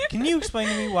 undercover. Can you explain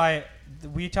to me why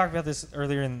we talked about this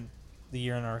earlier in the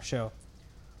year in our show?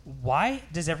 Why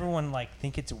does everyone like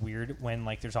think it's weird when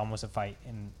like there's almost a fight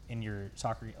in your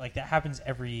soccer game? Like that happens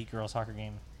every girls soccer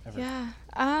game ever. Yeah.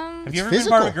 Have you ever It's been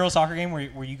part of a physical. girls soccer game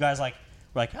where you guys like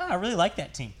were like, I really like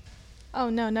that team? Oh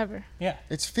no, never. Yeah,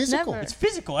 It's physical. Never. it's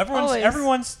physical. Always.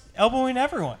 Everyone's elbowing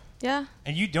everyone, Yeah.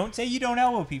 and you don't say you don't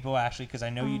elbow people, Ashley, because I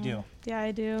know you do. Yeah,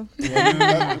 I do.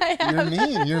 You're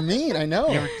mean. You're mean. I know.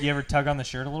 You ever tug on the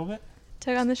shirt a little bit?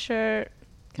 Tug on the shirt.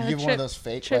 You Kind give of one of those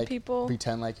fake, trip like, people.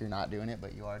 pretend like you're not doing it,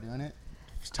 but you are doing it.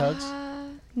 Tugs.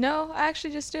 No, I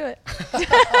actually just do it.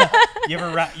 You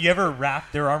ever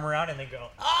wrap their arm around and they go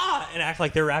and act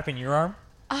like they're wrapping your arm?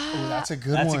 Ooh, that's a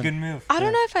good That's one. a good move. I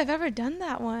don't know if I've ever done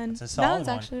that one. It's a That solid one's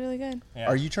one. actually really good. Yeah.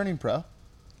 Are you turning pro?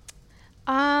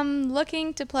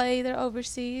 Looking to play either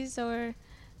overseas or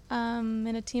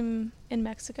in a team in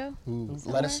Mexico. Ooh,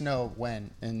 let us know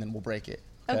when, and then we'll break it.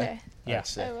 Okay. Yeah.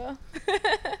 That's I it. will.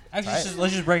 Actually,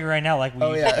 let's just break it right now. Like we.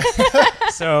 Oh yeah.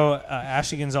 So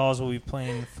Ashley Gonzalez will be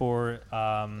playing for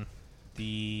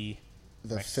the.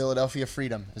 The Philadelphia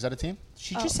Freedom. Is that a team?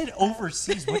 She just said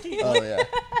overseas. What do you? Oh yeah.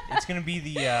 It's gonna be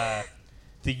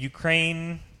the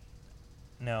Ukraine.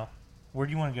 No, where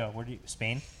do you want to go?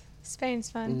 Spain? Spain's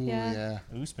fun. Ooh, yeah.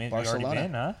 yeah. Ooh, Spain. Barcelona. You already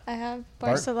been, huh? I have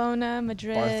Barcelona,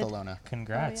 Madrid. Barcelona.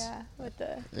 Congrats. Oh yeah, with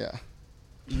the Yeah.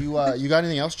 You got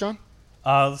anything else, John?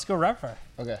 Let's go rapid fire.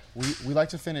 Okay. We like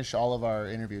to finish all of our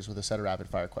interviews with a set of rapid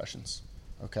fire questions.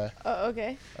 Okay. Oh,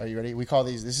 okay. Are you ready? We call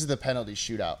these. This is the penalty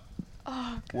shootout.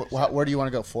 Oh, Where do you want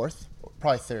to go? Fourth?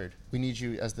 Probably third. We need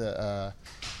you as the.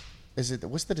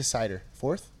 What's the decider?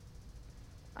 Fourth?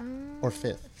 Or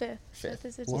fifth? Fifth. Fifth.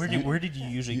 Is Where did you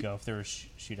usually go if there were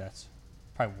shootouts?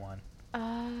 Probably one.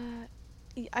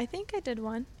 I think I did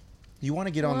one. You want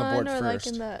to get on the board or first.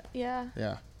 like in the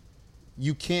Yeah.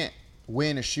 You can't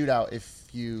win a shootout if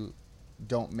you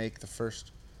don't make the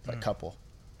first couple,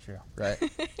 True. right?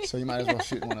 So you might as well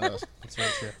shoot in one of those. That's very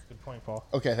true. Good point, Paul.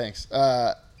 Okay, thanks.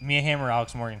 Mia Hamm or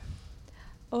Alex Morgan?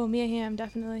 Oh, Mia Hamm,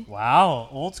 definitely. Wow,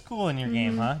 old school in your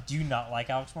game, huh? Do you not like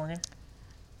Alex Morgan?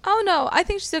 Oh no, I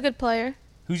think she's a good player.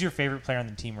 Who's your favorite player on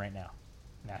the team right now?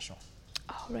 National.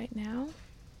 Oh, right now,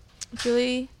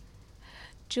 Julie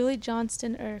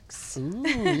Johnston Erks. Ooh,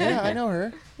 yeah, I know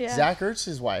her. Yeah. Zach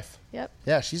Ertz's wife. Yep,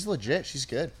 Yeah, she's legit. She's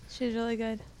good. she's really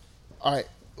good. All right,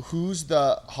 who's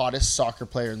the hottest soccer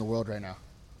player in the world right now?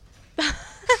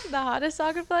 The hottest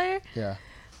soccer player? Yeah.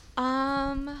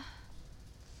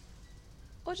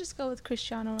 We'll just go with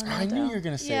Cristiano Ronaldo. I knew you were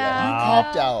going to say Yeah, that. You I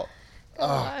popped know. out. Come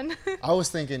on. I was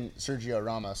thinking Sergio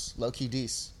Ramos. Low-key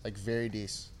decent. Like, very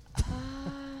decent.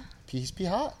 He's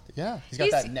hot. Yeah. He's got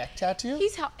He's- that neck tattoo.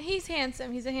 He's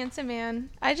handsome. He's a handsome man.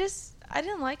 I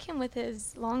didn't like him with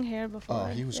his long hair before.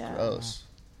 Oh, he was Yeah. gross.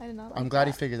 I did not like I'm glad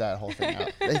he that. figured that whole thing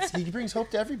out. He brings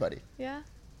hope to everybody. Yeah.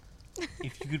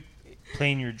 If you could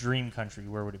play in your dream country,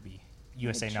 where would it be?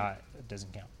 USA not. It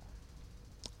doesn't count.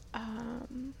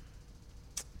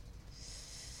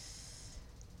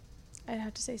 I'd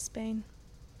have to say Spain.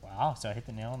 Wow, so I hit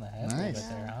the nail on the head a little Nice. bit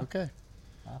there, huh? Okay.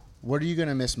 Wow. What are you going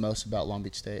to miss most about Long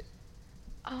Beach State?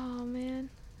 Oh man,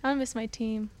 I miss my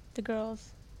team, the girls.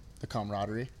 The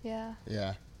camaraderie? Yeah.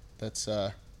 Yeah. That's,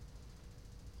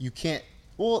 you can't,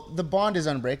 well, the bond is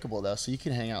unbreakable, though, so you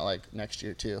can hang out, like, next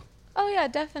year, too. Oh yeah,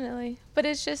 definitely. But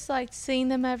it's just like seeing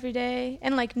them every day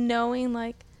and like knowing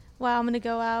like, wow, I'm gonna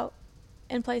go out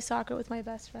and play soccer with my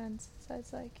best friends. So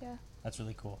it's like, yeah. That's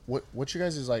really cool. What's your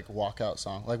guys' like walkout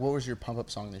song? Like, what was your pump up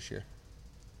song this year?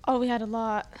 Oh, we had a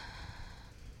lot.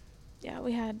 Yeah,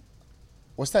 we had.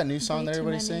 What's that new song Way that too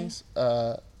everybody many. sings?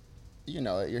 You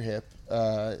know it. You're hip.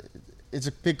 It's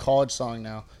a big college song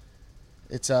now.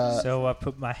 It's So I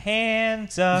put my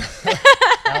hands up.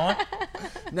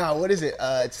 no, what is it?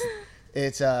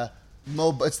 It's the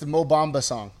Mo Bamba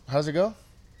song. How's it go?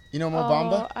 You know Mo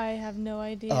Bamba? I have no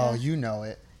idea. Oh, you know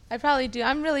it. I probably do.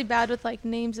 I'm really bad with like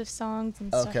names of songs and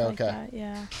stuff like Okay. that.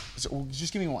 Yeah. So,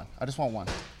 just give me one. I just want one.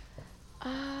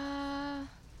 I'm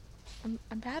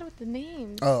bad with the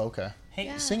names. Oh, okay. Hey,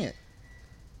 Yeah. Sing it.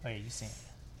 Oh, yeah, you sing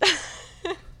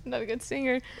it. Not a good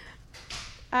singer.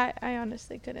 I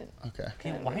honestly couldn't. Okay.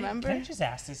 Okay, don't why? remember. Can I just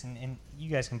ask this, and you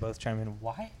guys can both chime in?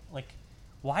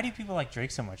 Why do people like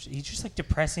Drake so much? He's just like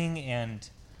depressing, and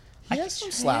He has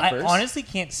some I slappers. honestly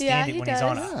can't stand Yeah, it when he he's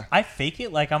on. does. Yeah. I fake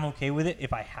it like I'm okay with it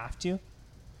if I have to.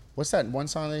 What's that one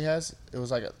song that he has? It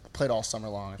was like played all summer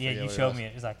long. I Yeah, forget you what showed was. me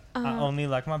it. It's like I only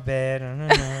like my bed.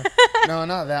 No,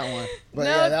 not that one. But no,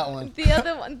 yeah, that one. The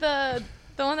other one, the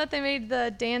one that they made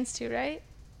the dance to, right?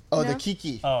 Oh, No? the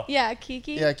Kiki. Oh, Yeah,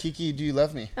 Kiki. Yeah, Kiki, do you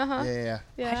love me? Uh-huh. Yeah.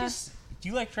 Yeah. do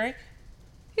you like Drake?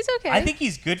 He's okay. I think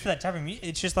he's good for that type of music.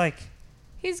 It's just like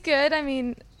he's good. I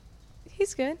mean,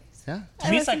 he's good. Yeah. to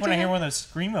me, it's like listen when to I hear him. one of those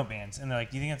screamo bands, and they're like,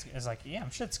 "Do you think it's like, yeah,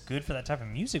 I'm sure it's good for that type of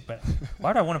music, but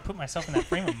why do I want to put myself in that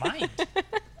frame of mind?"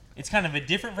 It's kind of a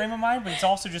different frame of mind, but it's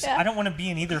also just Yeah. I don't want to be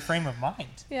in either frame of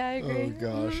mind. Yeah, I agree.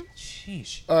 Oh gosh.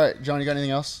 Sheesh. All right, John, you got anything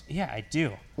else? Yeah, I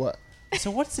do. What? So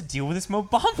what's the deal with this Mo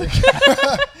Bamba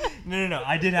guy? No.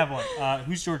 I did have one.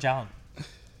 Who's George Allen?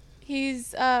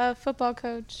 He's a football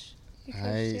coach. He coached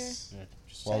here. Nice. Good.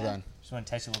 Just, Well done. Just want to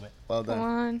test you a little bit. Well Come done.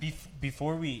 on.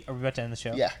 Are we about to end the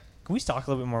show? Yeah. Can we talk a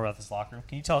little bit more about this locker room?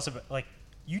 Can you tell us about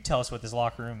you tell us what this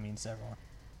locker room means to everyone?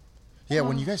 Yeah,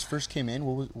 when you guys first came in,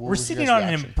 what was We're your sitting guys' on an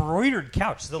reaction? embroidered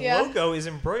couch. The Yeah. logo is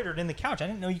embroidered in the couch. I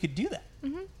didn't know you could do that.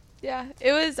 Yeah,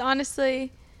 it was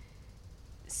honestly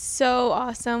so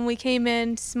awesome. We came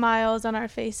in, smiles on our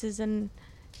faces, and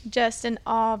just in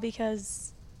awe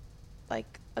because,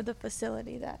 like, of the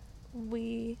facility that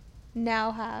we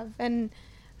now have. And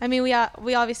I mean, we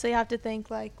obviously have to thank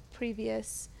like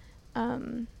previous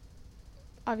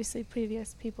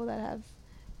people that have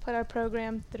put our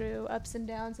program through ups and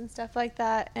downs and stuff like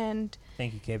that. And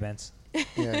Thank you, Kay Benz.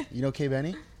 Yeah. You know Kay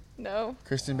Benny? no,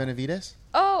 Kristen Benavides?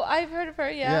 oh, I've heard of her.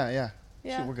 Yeah, Yeah.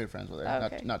 Yeah. We're good friends with her. Oh,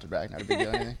 okay. Not to brag, not a big deal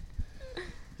or anything.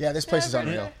 Yeah, this place is I've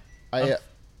heard unreal. of her.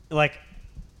 Like,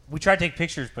 we try to take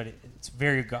pictures, but it's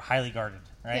very highly guarded,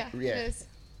 right? Yeah, Yeah. it is.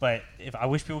 But if I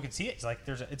wish people could see it, it's like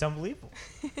it's unbelievable.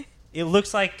 It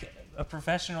looks like a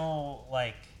professional,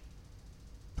 like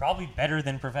probably better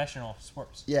than professional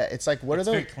sports. Yeah, it's like It's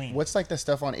very clean. what's like the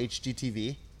stuff on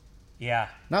HGTV? Yeah.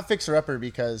 Not Fixer Upper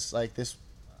because like this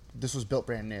was built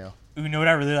brand new. You know what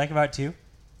I really like about it too?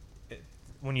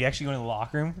 When you actually go into the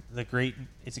locker room,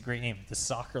 it's a great name, the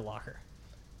soccer locker.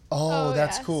 Oh, Oh,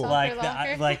 that's yeah, cool. soccer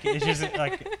locker. Like it's just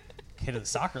like kid of the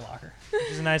soccer locker, which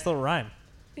is a nice little rhyme.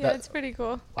 Yeah, That- it's pretty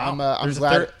cool. I'm There's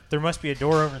glad. there must be a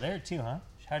door over there too, huh?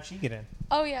 How'd she get in?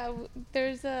 Oh yeah,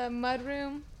 there's a mud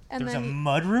room, and There's a then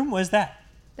mud room. What is that?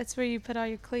 that's where you put all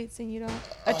your cleats and you don't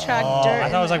attract Oh, dirt. I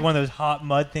in thought it was like there. one of those hot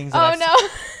mud things. That Oh I've no!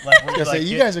 Like, where I was gonna say,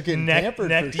 you get guys are getting pampered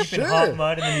neck for deep in sure. hot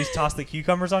mud, and then you just toss the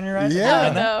cucumbers on your eyes. Yeah. Have you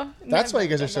Oh done that? no! That's Never why you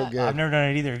guys are done so that. good. I've never done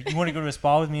it either. You want to go to a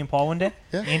spa with me and Paul one day?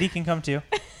 Yeah. Andy can come too,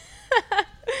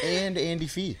 And Andy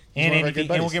Fee. He's and one of our Andy, good and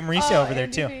we'll buddies. get Mauricio Oh, over there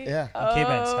Andy too. V. Yeah. Okay,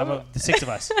 Benz. How about the six of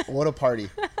us? What a party!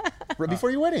 Right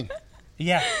before your wedding,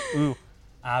 Yeah. Ooh.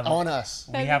 on us.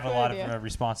 We That'd have be a a lot good of idea.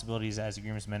 responsibilities as a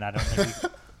groomsmen. I don't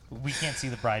think we can't see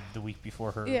the bride the week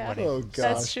before her Yeah. wedding. Oh gosh.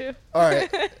 That's true. All right,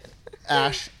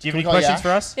 Ash. Do you have can we any call you questions Ash?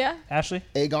 for us? Yeah. Ashley?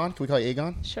 Aegon? Can we call you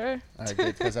Aegon? Sure. All right,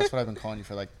 good, because that's what I've been calling you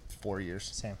for like 4 years.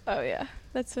 Same. Oh yeah,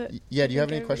 that's what. Yeah. Do you have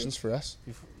think any questions for us?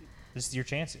 This is your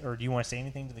chance, or do you want to say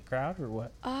anything to the crowd, or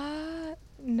what?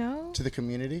 No. To the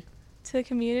community? To the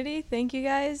community, thank you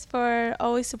guys for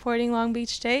always supporting Long Beach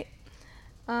State.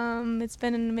 It's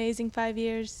been an amazing 5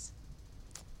 years.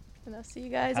 And I'll see you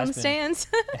guys Has on the been. stands.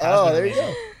 It has Oh, been there you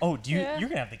amazing. go. Oh, Yeah. you're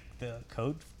gonna have the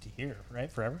code to here,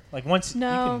 right? Forever? Like once No.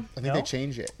 you can, I think they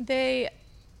changed it.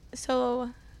 So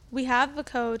we have a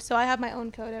code. So I have my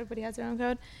own code. Everybody has their own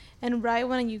code. And right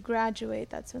when you graduate,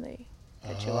 that's when they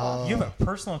cut you off. You have a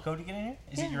personal code to get in here?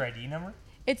 Is it Yeah. your ID number?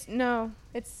 It's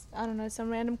I don't know, some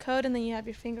random code, and then you have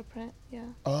your fingerprint. Yeah.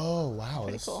 Oh wow,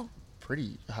 Pretty that's cool.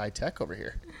 pretty high tech over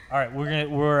here. All right,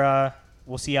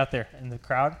 we'll see you out there in the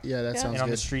crowd Yeah, that Yeah. sounds and on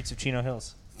the good. streets of Chino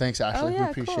Hills. Thanks, Ashley. yeah, we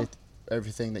appreciate cool.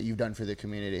 everything that you've done for the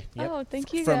community. Yep. Oh,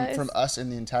 thank you From guys. from us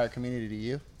and the entire community to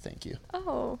you, thank you.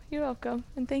 Oh, you're welcome.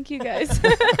 And thank you guys.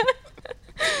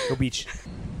 Go Beach.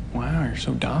 Wow, you're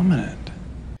so dominant.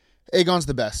 Aegon's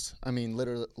the best. I mean,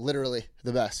 literally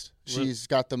the best. She's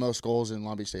got the most goals in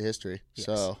Long Beach State history. Yes.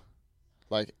 So,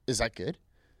 like, is that good?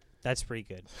 That's pretty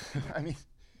good. I mean,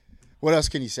 what else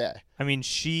can you say? I mean,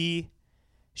 she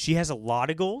She has a lot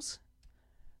of goals,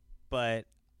 but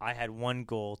I had one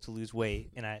goal to lose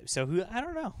weight, and I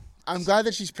don't know. I'm glad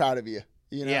that she's proud of you.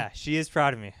 You know? Yeah, she is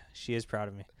proud of me. She is proud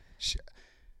of me.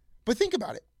 But think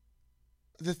about it.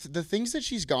 The things that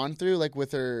she's gone through, like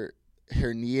with her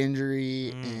knee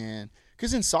injury, and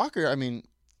because in soccer, I mean,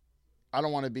 I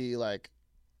don't want to be like,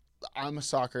 I'm a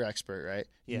soccer expert, right?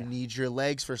 Yeah. You need your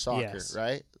legs for soccer, Yes.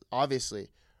 right? Obviously.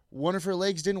 One of her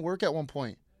legs didn't work at one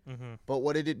point. But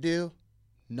what did it do?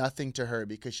 Nothing to her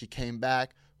because she came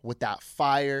back with that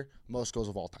fire, most goals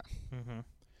of all time.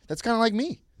 That's kind of like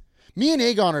me. Me and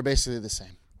Aegon are basically the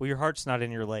same, Well, your heart's not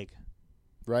in your leg,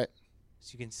 right?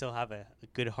 so you can still have a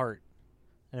good heart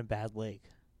and a bad leg.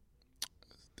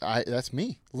 That's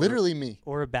me. Literally me.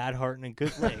 Or a bad heart and a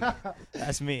good leg.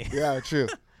 That's me. Yeah, true.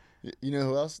 You know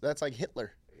who else? That's like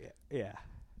Hitler. Yeah.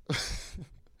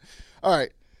 All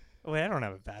right. Wait, I don't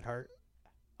have a bad heart.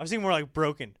 I was thinking more like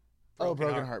broken.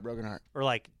 Broken heart. Or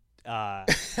like,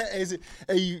 Is it?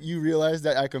 Hey, you realize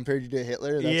that I compared you to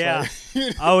Hitler? That's yeah.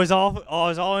 why- I was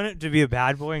all in it to be a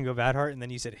bad boy and go bad heart, and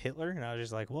then you said Hitler, and I was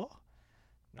just like, well,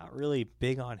 not really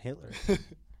big on Hitler.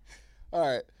 All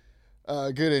right.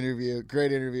 Good interview.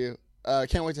 Great interview.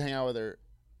 Can't wait to hang out with her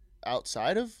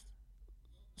outside of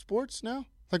sports now.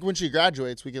 Like when she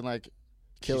graduates, we can like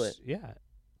kill it. Yeah.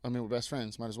 I mean, we're best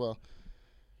friends. Might as well.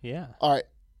 Yeah. All right.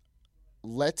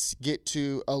 Let's get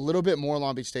to a little bit more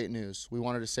Long Beach State news. We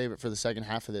wanted to save it for the second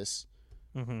half of this.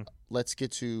 Let's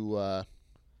get to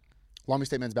Long Beach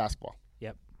State men's basketball.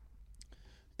 Yep.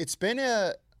 It's been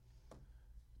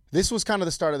this was kind of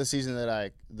the start of the season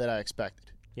that I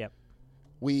expected. Yep.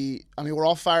 We're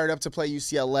all fired up to play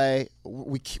UCLA.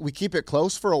 We keep it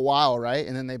close for a while, right?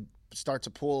 And then they start to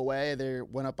pull away. They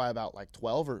went up by about like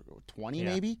 12 or 20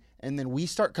 maybe. And then we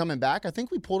start coming back. I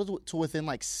think we pulled it to within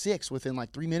like 6 within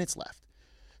like 3 minutes left.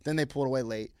 Then they pulled away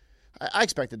late. I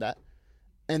expected that.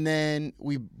 And then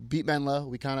we beat Menlo.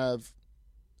 We kind of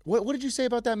 – what did you say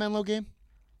about that Menlo game?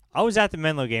 I was at the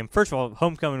Menlo game. First of all,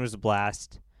 homecoming was a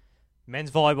blast. Men's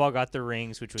volleyball got their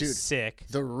rings, which was sick.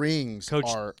 The rings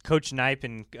are – Coach Knipe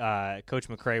and Coach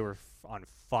McCray were on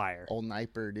fire. Old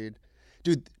Kniper, dude.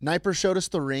 Dude, Kniper showed us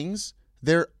the rings.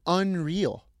 They're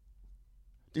unreal.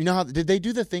 Do you know how – did they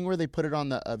do the thing where they put it on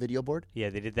the video board?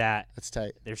 Yeah, they did that. That's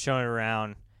tight. They're showing it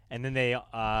around. And then they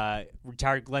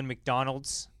retired Glenn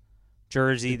McDonald's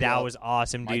jersey. That was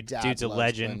awesome, dude. Dude's a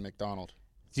legend. Glenn McDonald.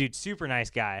 Dude, super nice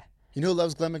guy. You know who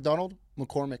loves Glenn McDonald?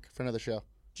 McCormick, friend of the show.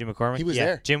 Jim McCormick? He was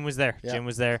there. Jim was there. Yeah. Jim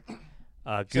was there.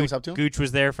 Say what's up to him? Gooch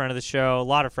was there, friend of the show. A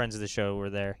lot of friends of the show were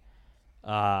there.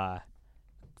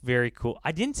 Very cool.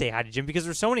 I didn't say hi to Jim because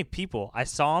there were so many people. I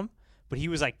saw him, but he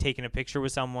was like taking a picture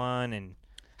with someone. And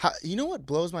You know what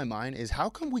blows my mind is how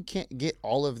come we can't get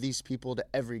all of these people to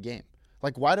every game?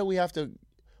 Like, why do we have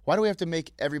to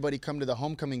make everybody come to the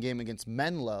homecoming game against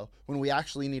Menlo when we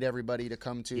actually need everybody to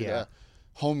come to the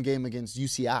home game against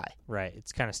UCI? Right.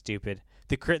 It's kind of stupid.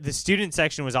 The student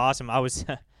section was awesome. I was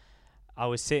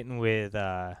sitting with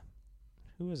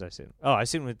who was I sitting? Oh, I was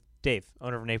sitting with Dave,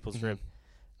 owner of Naples Rib.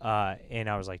 And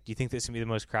I was like, "Do you think this is gonna be the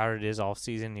most crowded it is all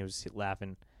season?" He was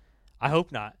laughing. I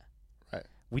hope not. Right.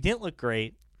 We didn't look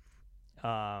great.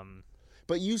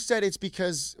 But you said it's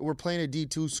because we're playing a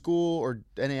D2 school or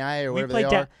NAI or whatever they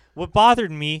are. What bothered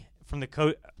me from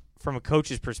a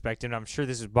coach's perspective, and I'm sure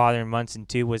this was bothering Munson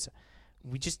too, was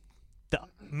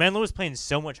Menlo was playing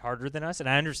so much harder than us, and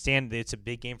I understand that it's a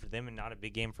big game for them and not a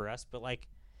big game for us, but like,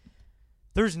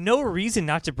 there's no reason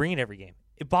not to bring it every game.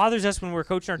 It bothers us when we're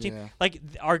coaching our team. Yeah. Like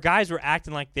our guys were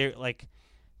acting like they're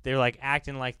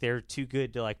acting like they're too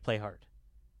good to like play hard.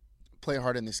 Play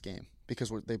hard in this game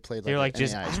because they played. They're like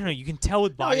just NAI. I don't know. You can tell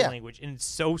with body language, and it's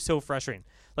so frustrating.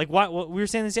 Like what we were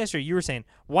saying this yesterday. You were saying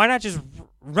why not just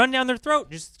run down their throat?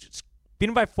 Just beat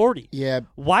them by 40. Yeah.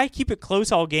 Why keep it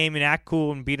close all game and act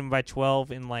cool and beat them by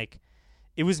 12? And like,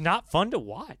 it was not fun to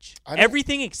watch.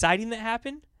 Everything exciting that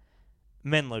happened,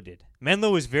 Menlo did.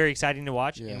 Menlo was very exciting to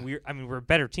watch, and we're a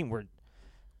better team. We're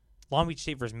Long Beach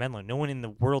State versus Menlo. No one in the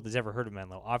world has ever heard of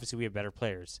Menlo. Obviously, we have better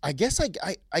players. I guess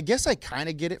I kind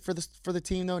of get it for the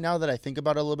team though. Now that I think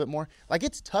about it a little bit more, like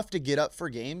it's tough to get up for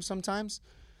games sometimes.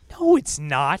 No, it's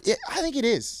not. I think it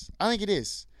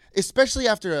is. Especially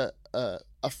after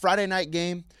a Friday night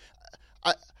game.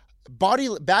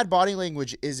 Bad body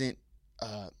language isn't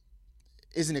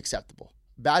acceptable.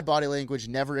 Bad body language,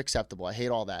 never acceptable. I hate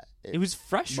all that. It was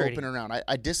frustrating. Moping around.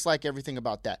 I dislike everything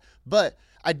about that. But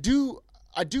I do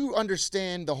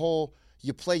understand the whole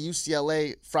you play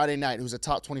UCLA Friday night, who's a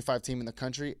top 25 team in the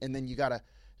country, and then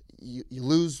you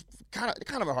lose, kind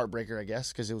of a heartbreaker, I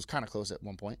guess, because it was kind of close at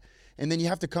one point. And then you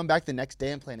have to come back the next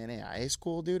day and play an NAIA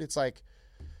school, dude. It's like,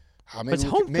 Maybe it's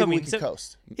maybe homecoming. we can so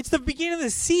coast. it's the beginning of the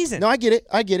season. No, I get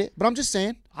it. But I'm just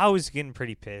saying. I was getting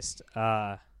pretty pissed.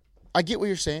 I get what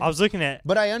you're saying. I was looking at.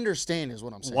 But I understand is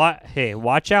what I'm saying. Hey,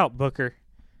 watch out, Booker,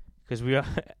 because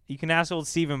you can ask old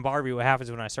Stephen Barbie what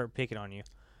happens when I start picking on you.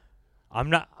 I'm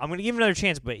going to give him another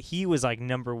chance, but he was like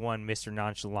number one, Mr.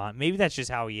 Nonchalant. Maybe that's just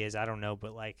how he is. I don't know,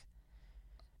 but like,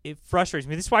 it frustrates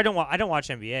me. This is why I don't watch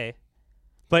NBA.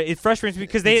 But it frustrates me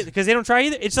because they don't try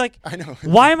either. It's like, I know.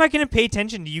 Why am I going to pay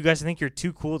attention to you guys and think you're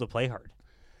too cool to play hard?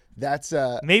 That's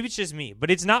maybe it's just me,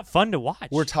 but it's not fun to watch.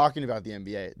 We're talking about the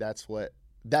NBA. That's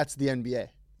the NBA.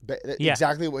 Yeah.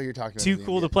 Exactly what you're talking about. Too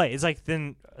cool to play. It's like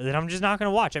then I'm just not going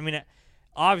to watch. I mean,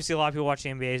 obviously a lot of people watch the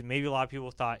NBA. Maybe a lot of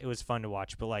people thought it was fun to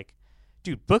watch, but like,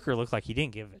 dude, Booker looked like he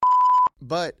didn't give it.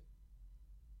 But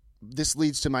this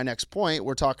leads to my next point.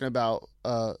 We're talking about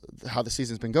how the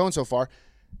season's been going so far.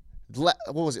 What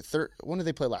was it? When did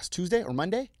they play last? Tuesday or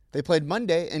Monday? They played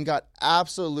Monday and got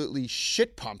absolutely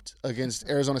shit pumped against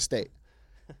Arizona State.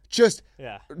 Just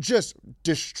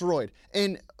destroyed.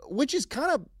 And which is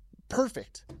kind of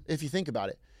perfect if you think about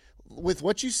it. With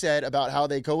what you said about how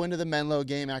they go into the Menlo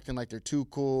game acting like they're too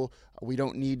cool. We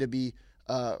don't need to be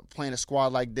playing a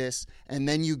squad like this. And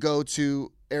then you go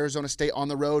to Arizona State on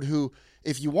the road who,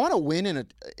 if you want to win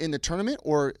in the tournament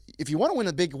or if you want to win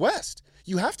the Big West,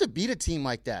 you have to beat a team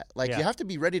like that. You have to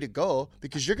be ready to go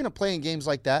because you're going to play in games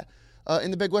like that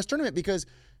in the Big West tournament because,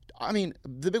 I mean,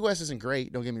 the Big West isn't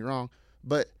great, don't get me wrong,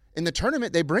 but in the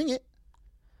tournament, they bring it.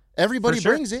 Everybody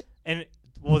brings it. And,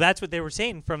 well, that's what they were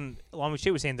saying from Long Beach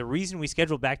State was saying the reason we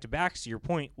scheduled back-to-backs, to your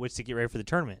point, was to get ready for the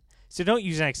tournament. So don't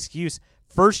use an excuse.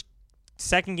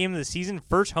 Second game of the season,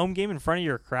 first home game in front of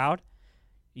your crowd.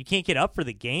 You can't get up for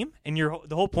the game, and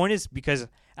the whole point is because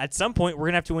at some point we're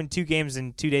going to have to win 2 games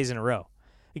in 2 days in a row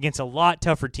against a lot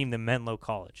tougher team than Menlo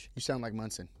College. You sound like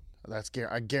Munson.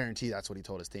 I guarantee that's what he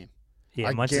told his team.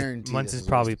 Yeah, Munson's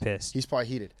probably pissed. He's probably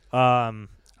heated. I'm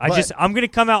going to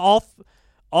come out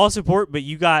all support, but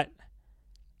you got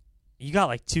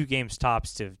like 2 games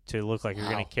tops to look like you're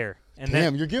going to care. And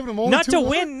damn, you're giving them only not 2 to more?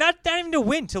 win, not even to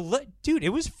win. Dude, it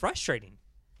was frustrating.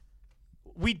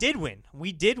 We did win.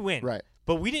 Right.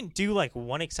 But we didn't do like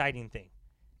one exciting thing.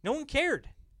 No one cared.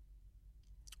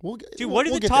 What do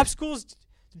the top schools?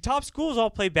 The top schools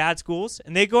all play bad schools,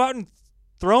 and they go out and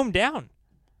throw them down.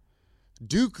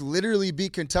 Duke literally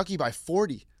beat Kentucky by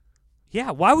 40.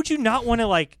 Yeah, why would you not want to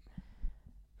like?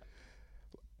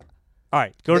 All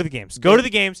right, go to the games. Go to the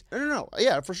games. No.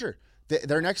 Yeah, for sure.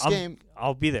 Their next game.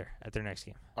 I'll be there at their next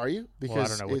game. Are you?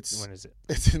 Because I don't know when is it.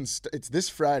 It's this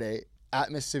Friday at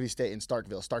Mississippi State in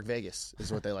Starkville. Stark Vegas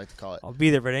is what they like to call it. I'll be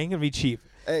there, but it ain't gonna be cheap.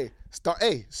 Hey,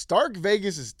 Stark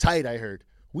Vegas is tight. I heard.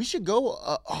 We should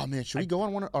go. Should we go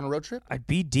on a road trip? I'd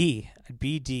be D.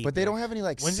 But they don't have any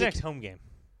like. When's the next home game?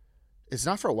 It's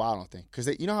not for a while, I don't think, because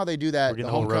you know how they do that, the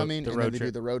homecoming, and then they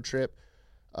do the road trip.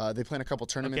 They play in a couple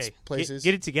tournaments places.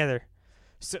 Get it together.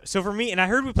 So for me, and I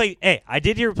heard we played. Hey, I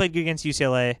did hear we played good against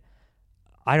UCLA.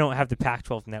 I don't have the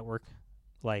Pac-12 network.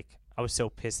 Like, I was so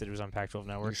pissed that it was on Pac-12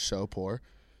 network. You're so poor.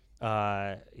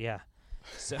 Yeah.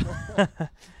 So,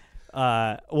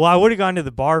 well, I would have gone to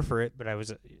the bar for it, but I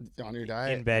was on your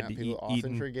diet in bed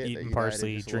eating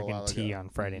parsley, drinking tea on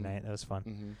Friday night. That was fun.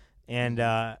 Mm-hmm.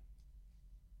 And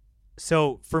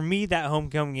so for me, that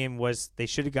homecoming game was they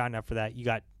should have gotten up for that. You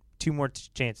got 2 more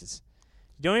chances.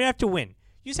 You don't even have to win.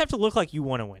 You just have to look like you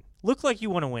want to win. Look like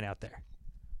you want to win out there,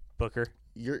 Booker.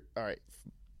 You're all right.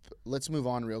 Let's move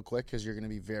on real quick because you're going to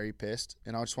be very pissed,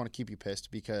 and I just want to keep you pissed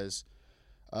because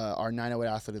our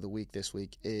 908 Athlete of the Week this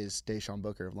week is Deshaun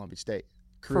Booker of Long Beach State.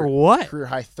 For what? Career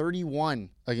high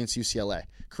 31 against UCLA.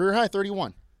 Career high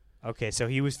 31. Okay, so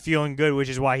he was feeling good, which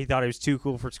is why he thought he was too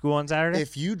cool for school on Saturday?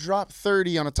 If you drop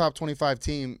 30 on a top 25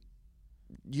 team,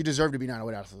 you deserve to be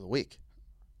 908 Athlete of the Week.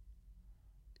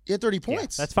 You had 30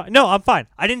 points. Yeah, that's fine. No, I'm fine.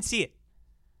 I didn't see it.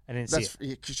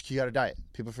 You got a diet.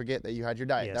 People forget that you had your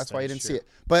diet. Yes, that's why you didn't true. see it.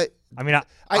 But I mean,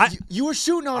 you were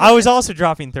shooting on. I was also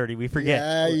dropping 30. We forget.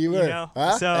 Yeah, you were. You know?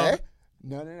 Huh? So eh?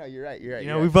 No. You're right. You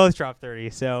know, we both dropped 30.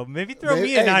 So maybe throw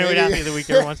me a 908 Athlete of the Week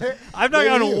every once. I've not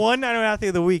gotten one 908 Athlete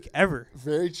of the Week ever.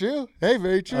 Very true. Hey,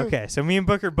 very true. Okay, so me and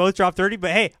Booker both dropped 30,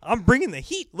 but hey, I'm bringing the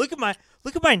heat. Look at my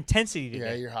intensity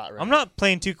today. Yeah, you're hot. Right I'm not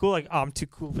playing too cool. Like, I'm too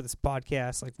cool for this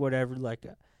podcast. Like, whatever. Like,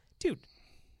 dude.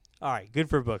 All right, good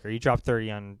for Booker. You dropped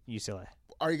 30 on UCLA.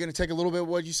 Are you going to take a little bit of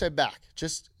what you said back?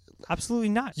 Just absolutely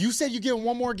not. You said you get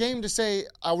one more game to say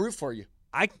I'll root for you.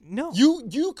 No.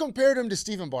 You compared him to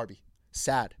Stephen Barbie.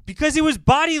 Sad. Because it was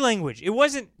body language. It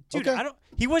wasn't, dude. Okay.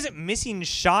 He wasn't missing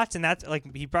shots, and that's like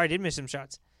he probably did miss some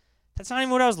shots. That's not even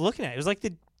what I was looking at. It was like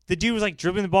the dude was like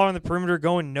dribbling the ball on the perimeter,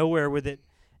 going nowhere with it,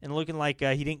 and looking like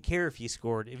he didn't care if he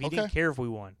scored, if he didn't care if we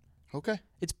won. Okay.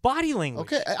 It's body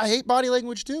language. Okay. I hate body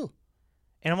language too.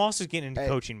 And I'm also getting into Hey.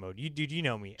 coaching mode. You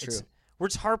know me. True. We're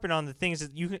just harping on the things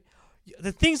that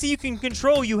you can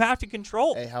control. You have to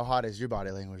control. Hey, how hot is your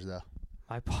body language though?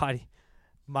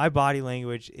 My body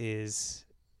language is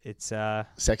it's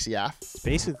Sexy AF.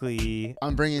 basically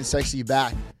I'm bringing sexy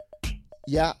back.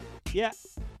 Yeah. yeah.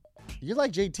 You're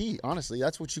like JT, honestly.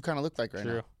 That's what you kind of look like right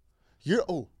True.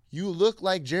 now. You look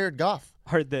like Jared Goff.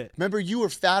 Heard that. Remember, you were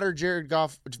Jared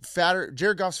Goff's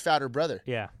fatter brother.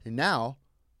 Yeah. And now,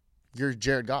 you're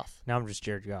Jared Goff. Now I'm just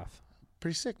Jared Goff.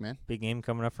 Pretty sick, man. Big game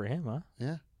coming up for him, huh?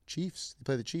 Yeah. Chiefs. They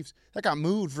play the Chiefs. That got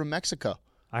moved from Mexico.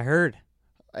 I heard.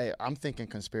 Hey, I'm thinking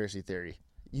conspiracy theory.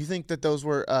 You think that those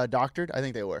were doctored? I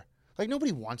think they were. Like,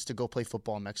 nobody wants to go play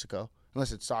football in Mexico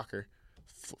unless it's soccer,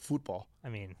 football. I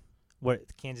mean, what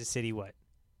Kansas City? What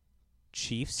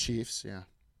Chiefs? Chiefs, yeah.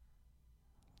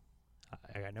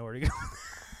 I got nowhere to go.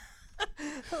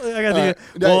 I got to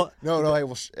No. Hey,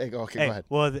 okay, go ahead.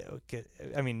 Well,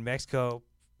 I mean, Mexico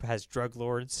has drug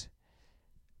lords.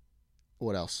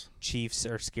 What else? Chiefs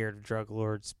are scared of drug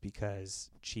lords because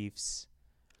Chiefs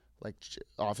Like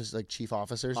chief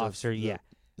officers. yeah.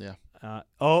 Yeah.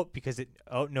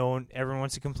 Everyone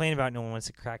wants to complain about it, no one wants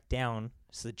to crack down.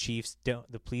 So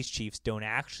the police chiefs don't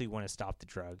actually want to stop the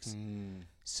drugs.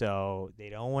 So they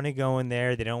don't want to go in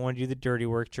there. They don't want to do the dirty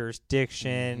work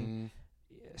jurisdiction.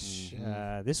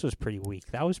 This was pretty weak.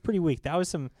 That was pretty weak. That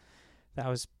was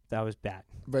bad.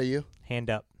 But you? Hand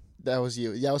up. That was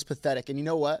you. That was pathetic. And you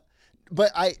know what?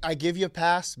 But I give you a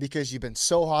pass because you've been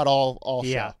so hot all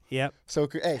Yeah. show. Yep. So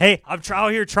Hey, I'm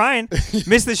out here trying.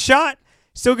 Missed the shot.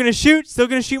 Still gonna shoot. Still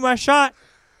gonna shoot my shot.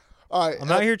 All right, I'm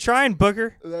out here trying,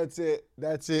 Booker. That's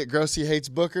it. Grossi hates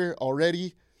Booker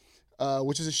already,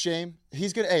 which is a shame.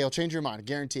 He's gonna. Hey, he'll change your mind. I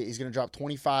guarantee it. He's gonna drop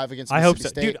 25 against. I hope so,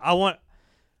 Mississippi State. dude.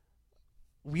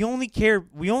 We only care.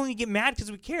 We only get mad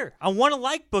because we care. I want to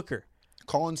like Booker.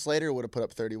 Colin Slater would have put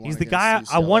up 31. He's the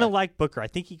against guy. I UCLA, want to like Booker. I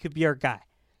think he could be our guy,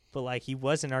 but he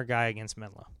wasn't our guy against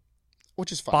Menlo.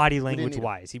 which is fine. Body We didn't language need him.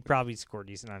 wise, he probably scored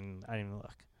decent. I didn't even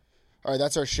look. All right,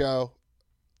 that's our show.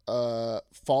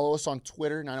 Follow us on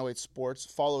Twitter, 908 Sports.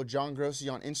 Follow John Grossi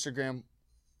on Instagram.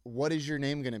 What is your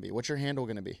name going to be? What's your handle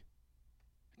going to be?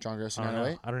 John Grossi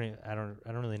 908? I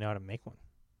don't really know how to make one.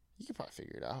 You can probably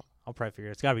figure it out. I'll probably figure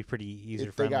it. It's got to be pretty user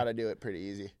They friendly. got to do it pretty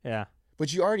easy. Yeah.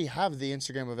 But you already have the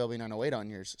Instagram of LB908 on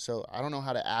yours, so I don't know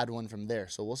how to add one from there.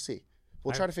 So we'll see.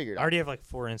 We'll try to figure it I out. already have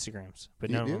 4 Instagrams, but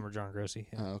You none do? of them are John Grossi.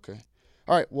 Yeah. Oh, okay.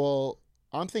 All right. Well,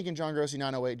 I'm thinking John Grossi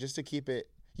 908 just to keep it.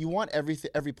 You want every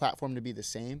platform to be the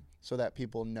same so that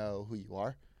people know who you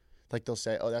are. Like they'll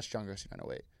say, "Oh, that's John Grossi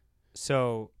 908."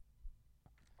 So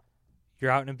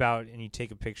you're out and about, and you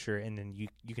take a picture, and then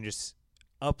you can just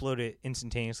upload it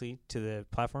instantaneously to the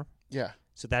platform. Yeah,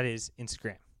 So that is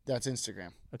Instagram. that's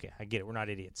Instagram. Okay, I get it. We're not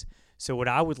idiots. So what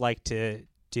I would like to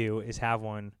do is have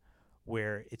one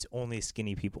where it's only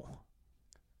skinny people.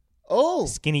 Oh,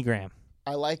 Skinnygram.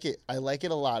 I like it. I like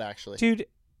it a lot, actually. Dude,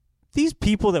 these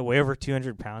people that weigh over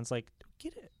 200 pounds,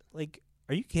 get it.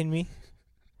 Are you kidding me?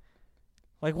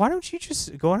 Why don't you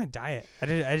just go on a diet? I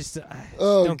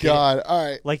Oh don't get God! it. All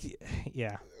right.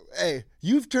 Yeah. Hey,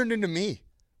 you've turned into me.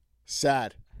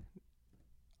 Sad.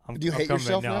 Do you hate coming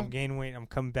yourself back. No, now? I'm gaining weight. I'm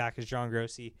coming back as John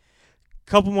Grossi.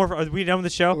 Couple more. Are we done with the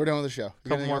show? We're done with the show. You got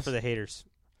Couple anything more else? for the haters.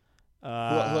 Who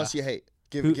else you hate?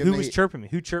 Give Who me was chirping me?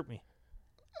 Who chirped me?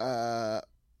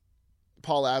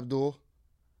 Paul Abdul.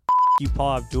 You,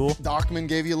 Paul Abdul. Dockman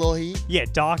gave you a little heat. Yeah,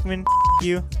 Dockman.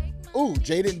 You. Ooh,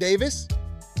 Jaden Davis.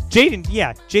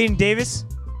 Jaden Davis.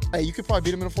 Hey, you could probably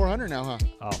beat him in a 400 now, huh?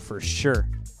 Oh, for sure.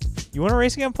 You want to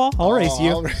race again, Paul? I'll race you.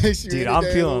 I'll race you Dude, any I'm day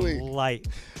of the feeling week. light.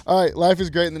 All right, life is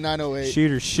great in the 908.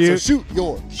 Shooter, shoot. So shoot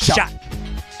your shot.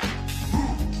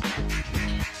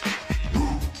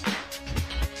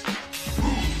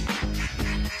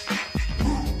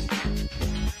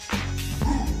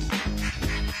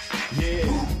 Yeah.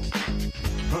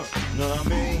 Know what I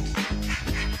mean?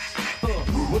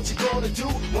 What you gonna do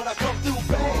when I come through,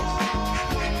 babe?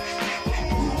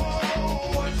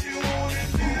 What you wanna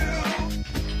do?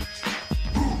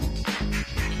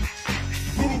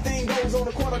 Anything goes on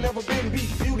the court, I never been beat.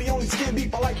 Beauty only skin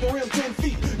deep, I like the rim 10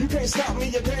 feet. You can't stop me,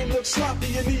 your game looks sloppy.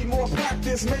 You need more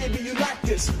practice, maybe you like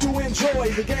this. To enjoy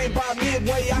the game by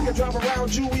midway, I can drive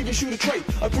around you, even shoot a trait.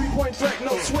 A 3-point threat,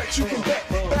 no sweat, you can bet.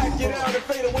 Back it out and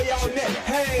fade away all net.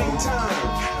 Hang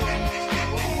time.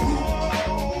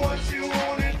 What you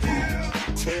wanna do?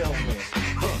 Tell me,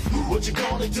 what you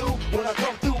gonna do when I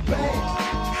come through, babe?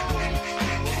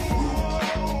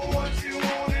 What you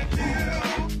wanna do?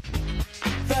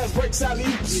 Fast fast breaks,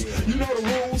 alley-oops. You know the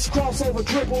rules, crossover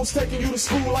dribbles, taking you to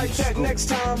school like that. Next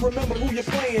time, remember who you're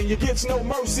playing. You get no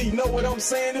mercy, know what I'm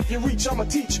saying? If you reach, I'ma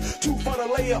teach. 2 for the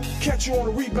layup, catch you on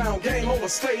the rebound, game over,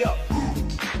 stay up.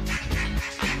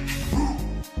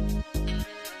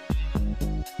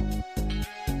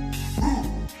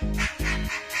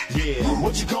 Yeah,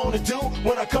 what you gonna do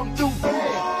when I come through?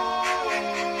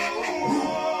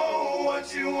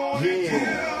 What you wanna do?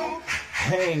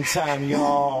 Hang time,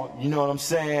 y'all. You know what I'm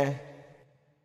saying?